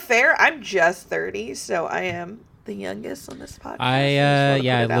 And to be fair, I'm just 30, so I am the youngest on this podcast.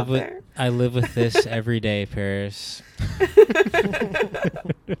 I I live with this every day, Paris.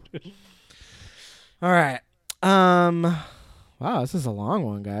 All right. Wow, this is a long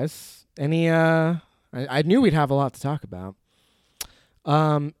one, guys. I knew we'd have a lot to talk about.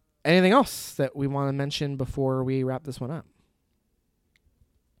 Anything else that we want to mention before we wrap this one up?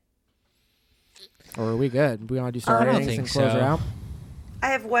 Or are we good? We want to do star I don't ratings think and close her so. out? I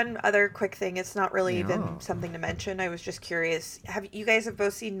have one other quick thing. It's not really Yeah. even something to mention. I was just curious. Have you guys have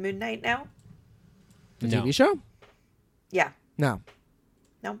both seen Moon Knight now? The No. TV show? Yeah. No.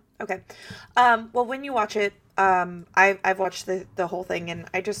 No? Okay. Well, when you watch it, I've watched the whole thing, and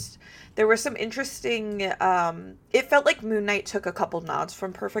there were some interesting, it felt like Moon Knight took a couple nods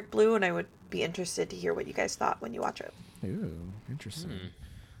from Perfect Blue, and I would be interested to hear what you guys thought when you watch it. Ooh, interesting.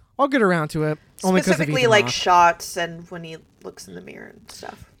 I'll get around to it. Only 'cause of Specifically, Ethan like Hawke. shots and when he looks in the mirror and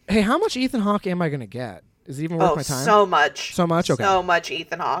stuff. Hey, how much Ethan Hawke am I going to get? Is it even worth Oh, my time? so much. So much? Okay. So much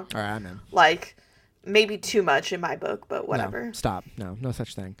Ethan Hawke. All right, I'm in. Like, maybe too much in my book, but whatever. No, stop. No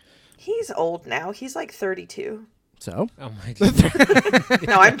such thing. He's old now. He's like 32. So? Oh my god.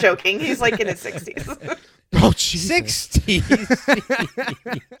 No, I'm joking. He's like in his 60s. Oh, Jesus.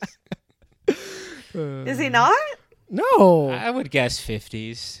 60s. Is he not? No. I would guess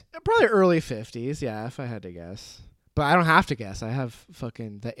 50s. Probably early 50s, yeah, if I had to guess. But I don't have to guess. I have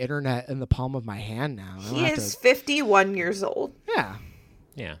fucking the internet in the palm of my hand now. I don't He have is to, 51 years old. yeah,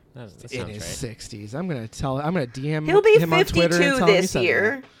 Yeah, that in sounds his right. 60s. I'm gonna DM He'll be him on Twitter and 52 tell him he this said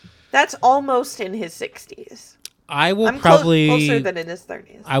year. That's almost in his 60s. I will I'm probably closer than in his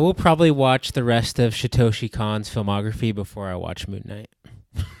 30s. I will probably watch the rest of Satoshi Kon's filmography before I watch Moon Knight.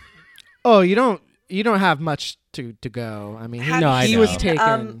 that. Oh, you don't have much to go. I mean, Have No, you I he know. was seen,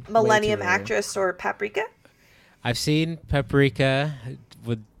 taken Millennium way too early. Actress or Paprika? I've seen Paprika.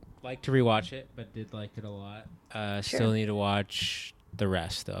 Would like to rewatch it, but did like it a lot. Still need to watch the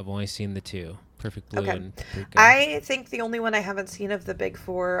rest, though. I've only seen the two. Perfect Blue Okay. and Paprika. I think the only one I haven't seen of the big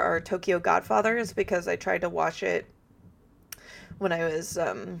four are Tokyo Godfathers because I tried to watch it when I was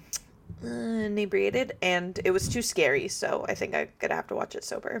inebriated and it was too scary, so I think I'm gonna have to watch it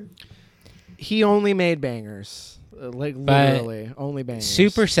sober. He only made bangers. Like But literally, only bangers.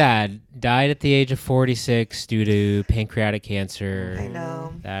 Super sad. Died at the age of 46 due to pancreatic cancer. I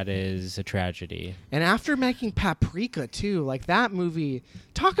know. That is a tragedy. And after making Paprika too, like that movie,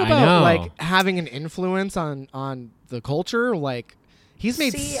 talk I about know. like having an influence on the culture. Like he's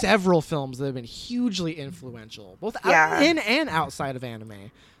made See- several films that have been hugely influential, both Yeah. in and outside of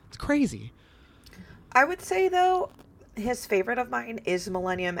anime. It's crazy. I would say though, his favorite of mine is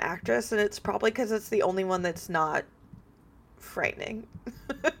Millennium Actress, and it's probably because it's the only one that's not frightening.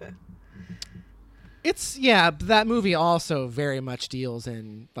 It's that movie also very much deals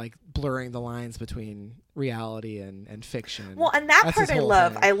in like blurring the lines between reality and fiction. Well, and that That's part his I whole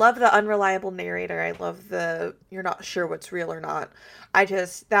love. thing. I love the unreliable narrator. I love the you're not sure what's real or not.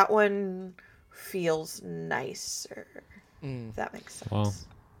 That one feels nicer. If that makes sense. Well.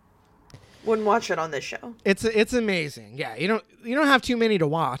 Wouldn't watch it on this show. It's amazing. Yeah, you don't have too many to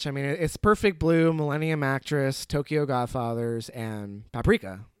watch. I mean, it's Perfect Blue, Millennium Actress, Tokyo Godfathers, and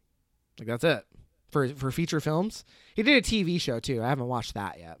Paprika. Like that's it for feature films. He did a TV show too. I haven't watched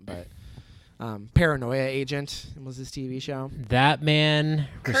that yet, but Paranoia Agent was his TV show. That man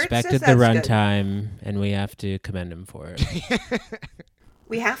Kurt respected says the that's good. runtime, and we have to commend him for it.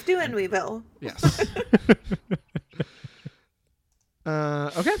 We have to, and we will. Yes.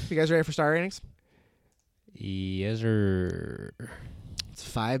 Okay, you guys ready for star ratings? Yes, sir. It's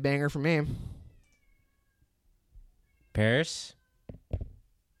 5 banger for me. Paris?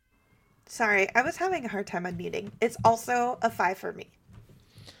 Sorry, I was having a hard time unmuting. It's also a 5 for me.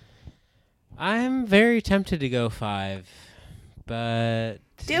 I'm very tempted to go 5, but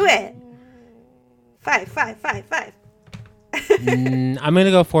Do it. 5, 5, 5, 5. I'm going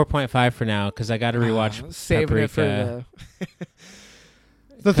to go 4.5 for now because I got to rewatch Saving it for Paprika.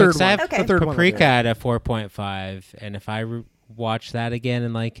 the third Because I one. have Okay. The third one will do Paprika it. at a 4.5, and if I watch that again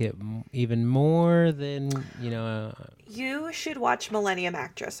and like it even more, then, You should watch Millennium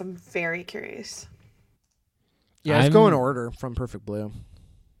Actress. I'm very curious. Yeah, let's I'm- go in order from Perfect Blue.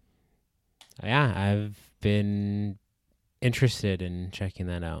 yeah, I've been interested in checking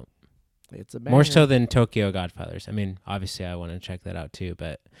that out. It's a banger. More so than Tokyo Godfathers. I mean, obviously I want to check that out too,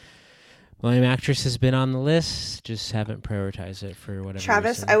 but Millennium Actress has been on the list, just haven't prioritized it for whatever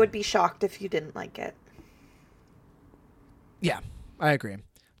Travis, reason. I would be shocked if you didn't like it. Yeah, I agree.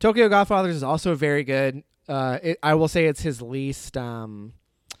 Tokyo Godfathers is also very good. I will say it's his least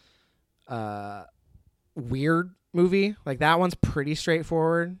weird movie. Like that one's pretty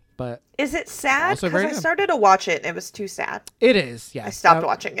straightforward. but Is it sad? Also Because very I good. started to watch it and it was too sad. it is. Yes, I stopped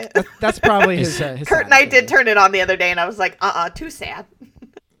watching it. That's probably his. His Kurt and sad I did opinion. turn it on the other day and I was like, too sad.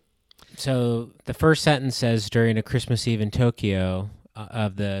 So the first sentence says, during a Christmas Eve in Tokyo,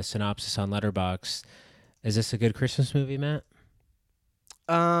 of the synopsis on Letterboxd. Is this a good Christmas movie, Matt?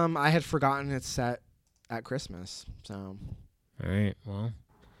 I had forgotten it's set at Christmas, so. All right, well.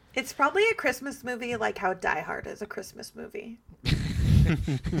 It's probably a Christmas movie like how Die Hard is a Christmas movie.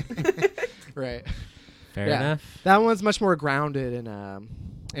 Right. Fair Yeah. enough. That one's much more grounded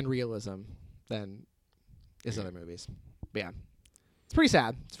in realism than his other movies. But yeah, it's pretty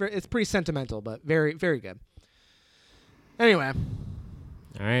sad. It's pretty sentimental, but very, very good. Anyway,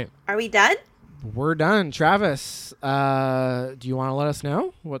 All right. Are we done? we're done. Travis, do you want to let us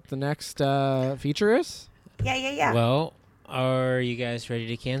know what the next feature is? Yeah. Well, are you guys ready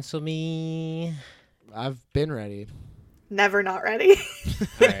to cancel me? I've been ready. Never not ready.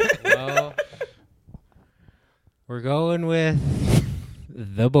 All right. Well, we're going with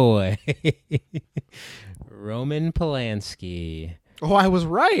the boy, Roman Polanski. Oh, I was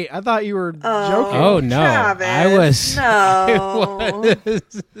right. I thought you were joking. Oh, no. Travis, I was. No. I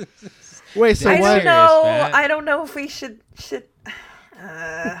was. Wait, so I what? don't know. Matt. I don't know if we should.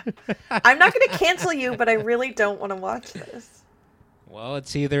 I'm not going to cancel you, but I really don't want to watch this. Well,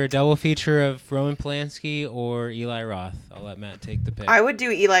 it's either a double feature of Roman Polanski or Eli Roth. I'll let Matt take the pick. I would do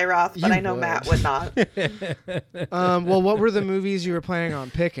Eli Roth, but You I know would. Matt would not. Well, what were the movies you were planning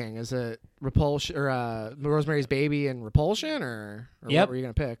on picking? Is it Repulsion or Rosemary's Baby and Repulsion, or Yep. what were you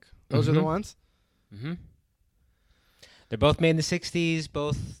gonna pick? Those are the Mhm. ones. Mm-hmm. They're both made in the 60s,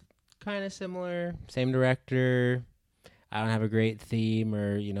 both kind of similar, same director. I don't have a great theme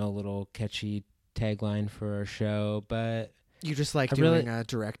or, a little catchy tagline for our show, but You just like I doing really-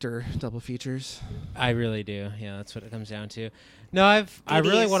 director double features. I really do. Yeah, that's what it comes down to. No, I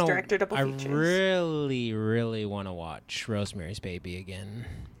really DDs, want director to double I features. really really want to watch Rosemary's Baby again.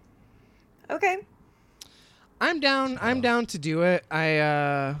 Okay. I'm down. I'm So- down to do it.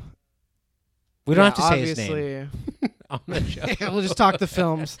 We don't have to say his obviously, name on the show. we'll just talk the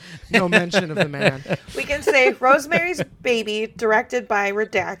films. No mention of the man. We can say Rosemary's Baby, directed by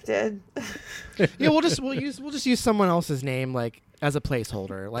Redacted. Yeah, we'll just use someone else's name like as a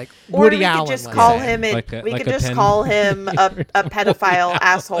placeholder, like Or Woody we Allen. could just let's call say. him it. Like a- we like could a just pen. call him a pedophile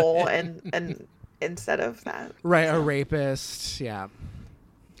asshole, and instead of that. right, a rapist. Yeah.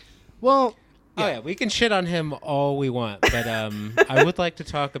 Well, Oh yeah, we can shit on him all we want, but I would like to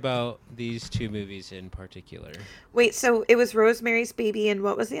talk about these two movies in particular. Wait, so it was Rosemary's Baby, and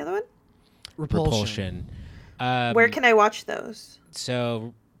what was the other one? Repulsion. Where can I watch those?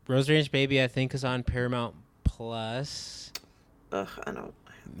 So Rosemary's Baby, I think, is on Paramount Plus. Ugh, I don't.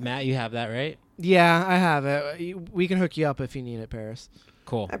 Matt, you have that, right? Yeah, I have it. We can hook you up if you need it, Paris.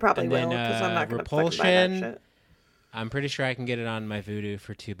 Cool. I probably And will then, because I'm not going to fucking buy that Repulsion. shit. I'm pretty sure I can get it on my Vudu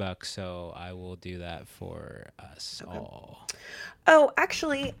for $2, so I will do that for us all. Oh,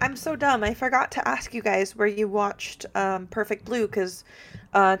 actually, I'm so dumb. I forgot to ask you guys where you watched Perfect Blue because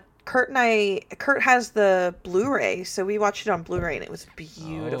Kurt has the Blu-ray, so we watched it on Blu-ray and it was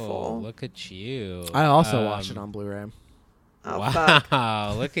beautiful. Oh, look at you. I also watched it on Blu-ray. Oh, wow,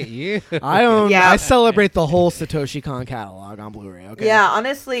 fuck. look at you. Yeah. I celebrate the whole Satoshi Kon catalog on Bluray. Okay. Yeah,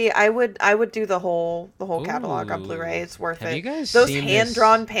 honestly, I would do the whole catalog on Ooh. Bluray. It's worth Have it. you guys Those seen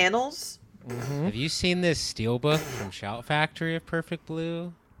hand-drawn panels. Have you seen this steelbook from Shout Factory of Perfect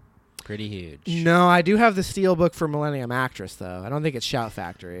Blue? Pretty huge. No, I do have the steelbook for Millennium Actress though. I don't think it's Shout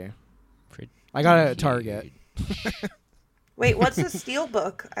Factory. Pretty I got it at Target. huge. Wait, what's the steel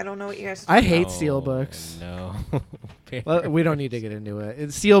book? I don't know what you guys. I hate No, steelbooks. No. Well, we don't need to get into it.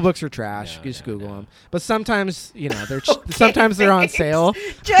 Steelbooks are trash. No, You just no, Google no. them. But sometimes, they're Okay, sometimes they're on thanks. sale.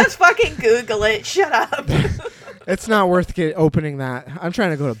 Just fucking Google it. Shut up. It's not worth opening that. I'm trying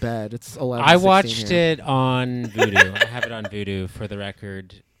to go to bed. It's 11. I watched it on Vudu. I have it on Vudu for the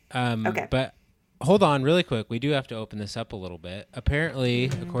record. Okay. But hold on really quick. We do have to open this up a little bit. Apparently,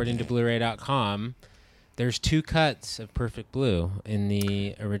 according to Blu-ray.com, there's 2 cuts of Perfect Blue in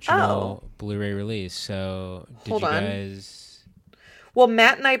the original Blu-ray release. So did Hold you on. guys... Well,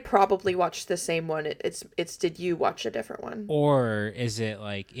 Matt and I probably watched the same one. It's did you watch a different one? Or is it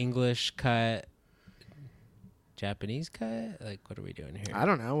like English cut, Japanese cut? Like, what are we doing here? I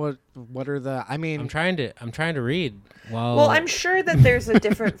don't know what are the. I mean, I'm trying to read. Well, I'm sure that there's a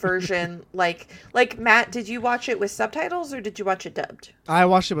different version. Like Matt, did you watch it with subtitles or did you watch it dubbed? I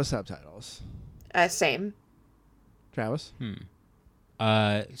watched it with subtitles. Same. Travis.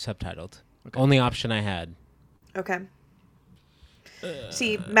 subtitled. Only option I had. Okay.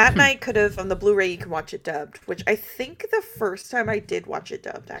 See, Matt and I could have, on the Blu-ray, you can watch it dubbed, which I think the first time I did watch it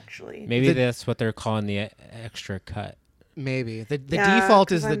dubbed, actually. Maybe that's what they're calling the extra cut. Maybe. The Yeah,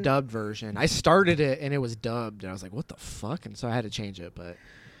 default is 'cause the I'm- dubbed version. I started it and it was dubbed, and I was like, what the fuck? And so I had to change it, but...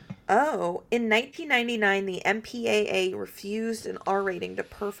 Oh, in 1999, the MPAA refused an R rating to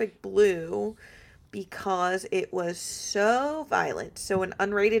Perfect Blue because it was so violent. So an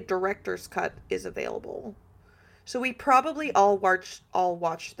unrated director's cut is available. So we probably all watched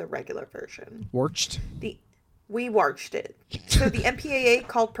the regular version. Watched? We watched it. So the MPAA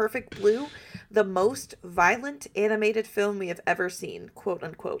called Perfect Blue the most violent animated film we have ever seen, quote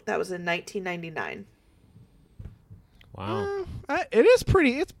unquote. That was in 1999. Wow. It's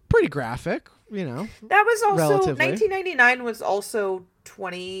pretty graphic, you know. That was also Relatively. 1999 was also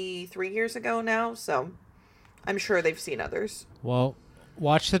 23 years ago now, so I'm sure they've seen others. Well,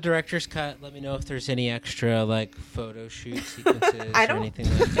 watch the director's cut. Let me know if there's any extra like photo shoot sequences I or don't- anything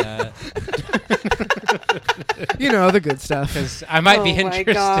like that. You know, the good stuff. Because I might be Oh my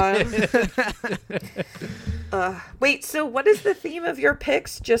interested. Wait, so what is the theme of your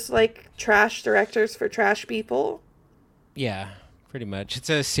picks? Just like trash directors for trash people? Yeah, pretty much. It's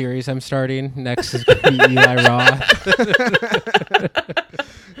a series I'm starting. Next is gonna be Eli Roth.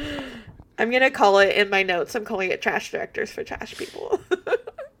 I'm going to call it in my notes. I'm calling it trash directors for trash people.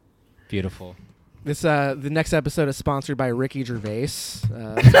 Beautiful. This the next episode is sponsored by Ricky Gervais.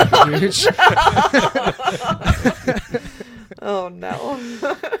 Huge. Oh, no.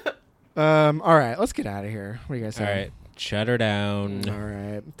 All right, let's get out of here. What do you guys All say? right, shut her down. All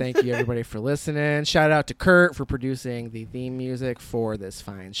right. Thank you, everybody, for listening. Shout out to Kurt for producing the theme music for this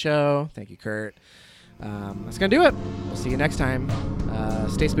fine show. Thank you, Kurt. That's going to do it. We'll see you next time.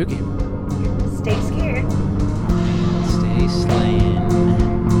 Stay spooky. Stay scared. Stay slaying.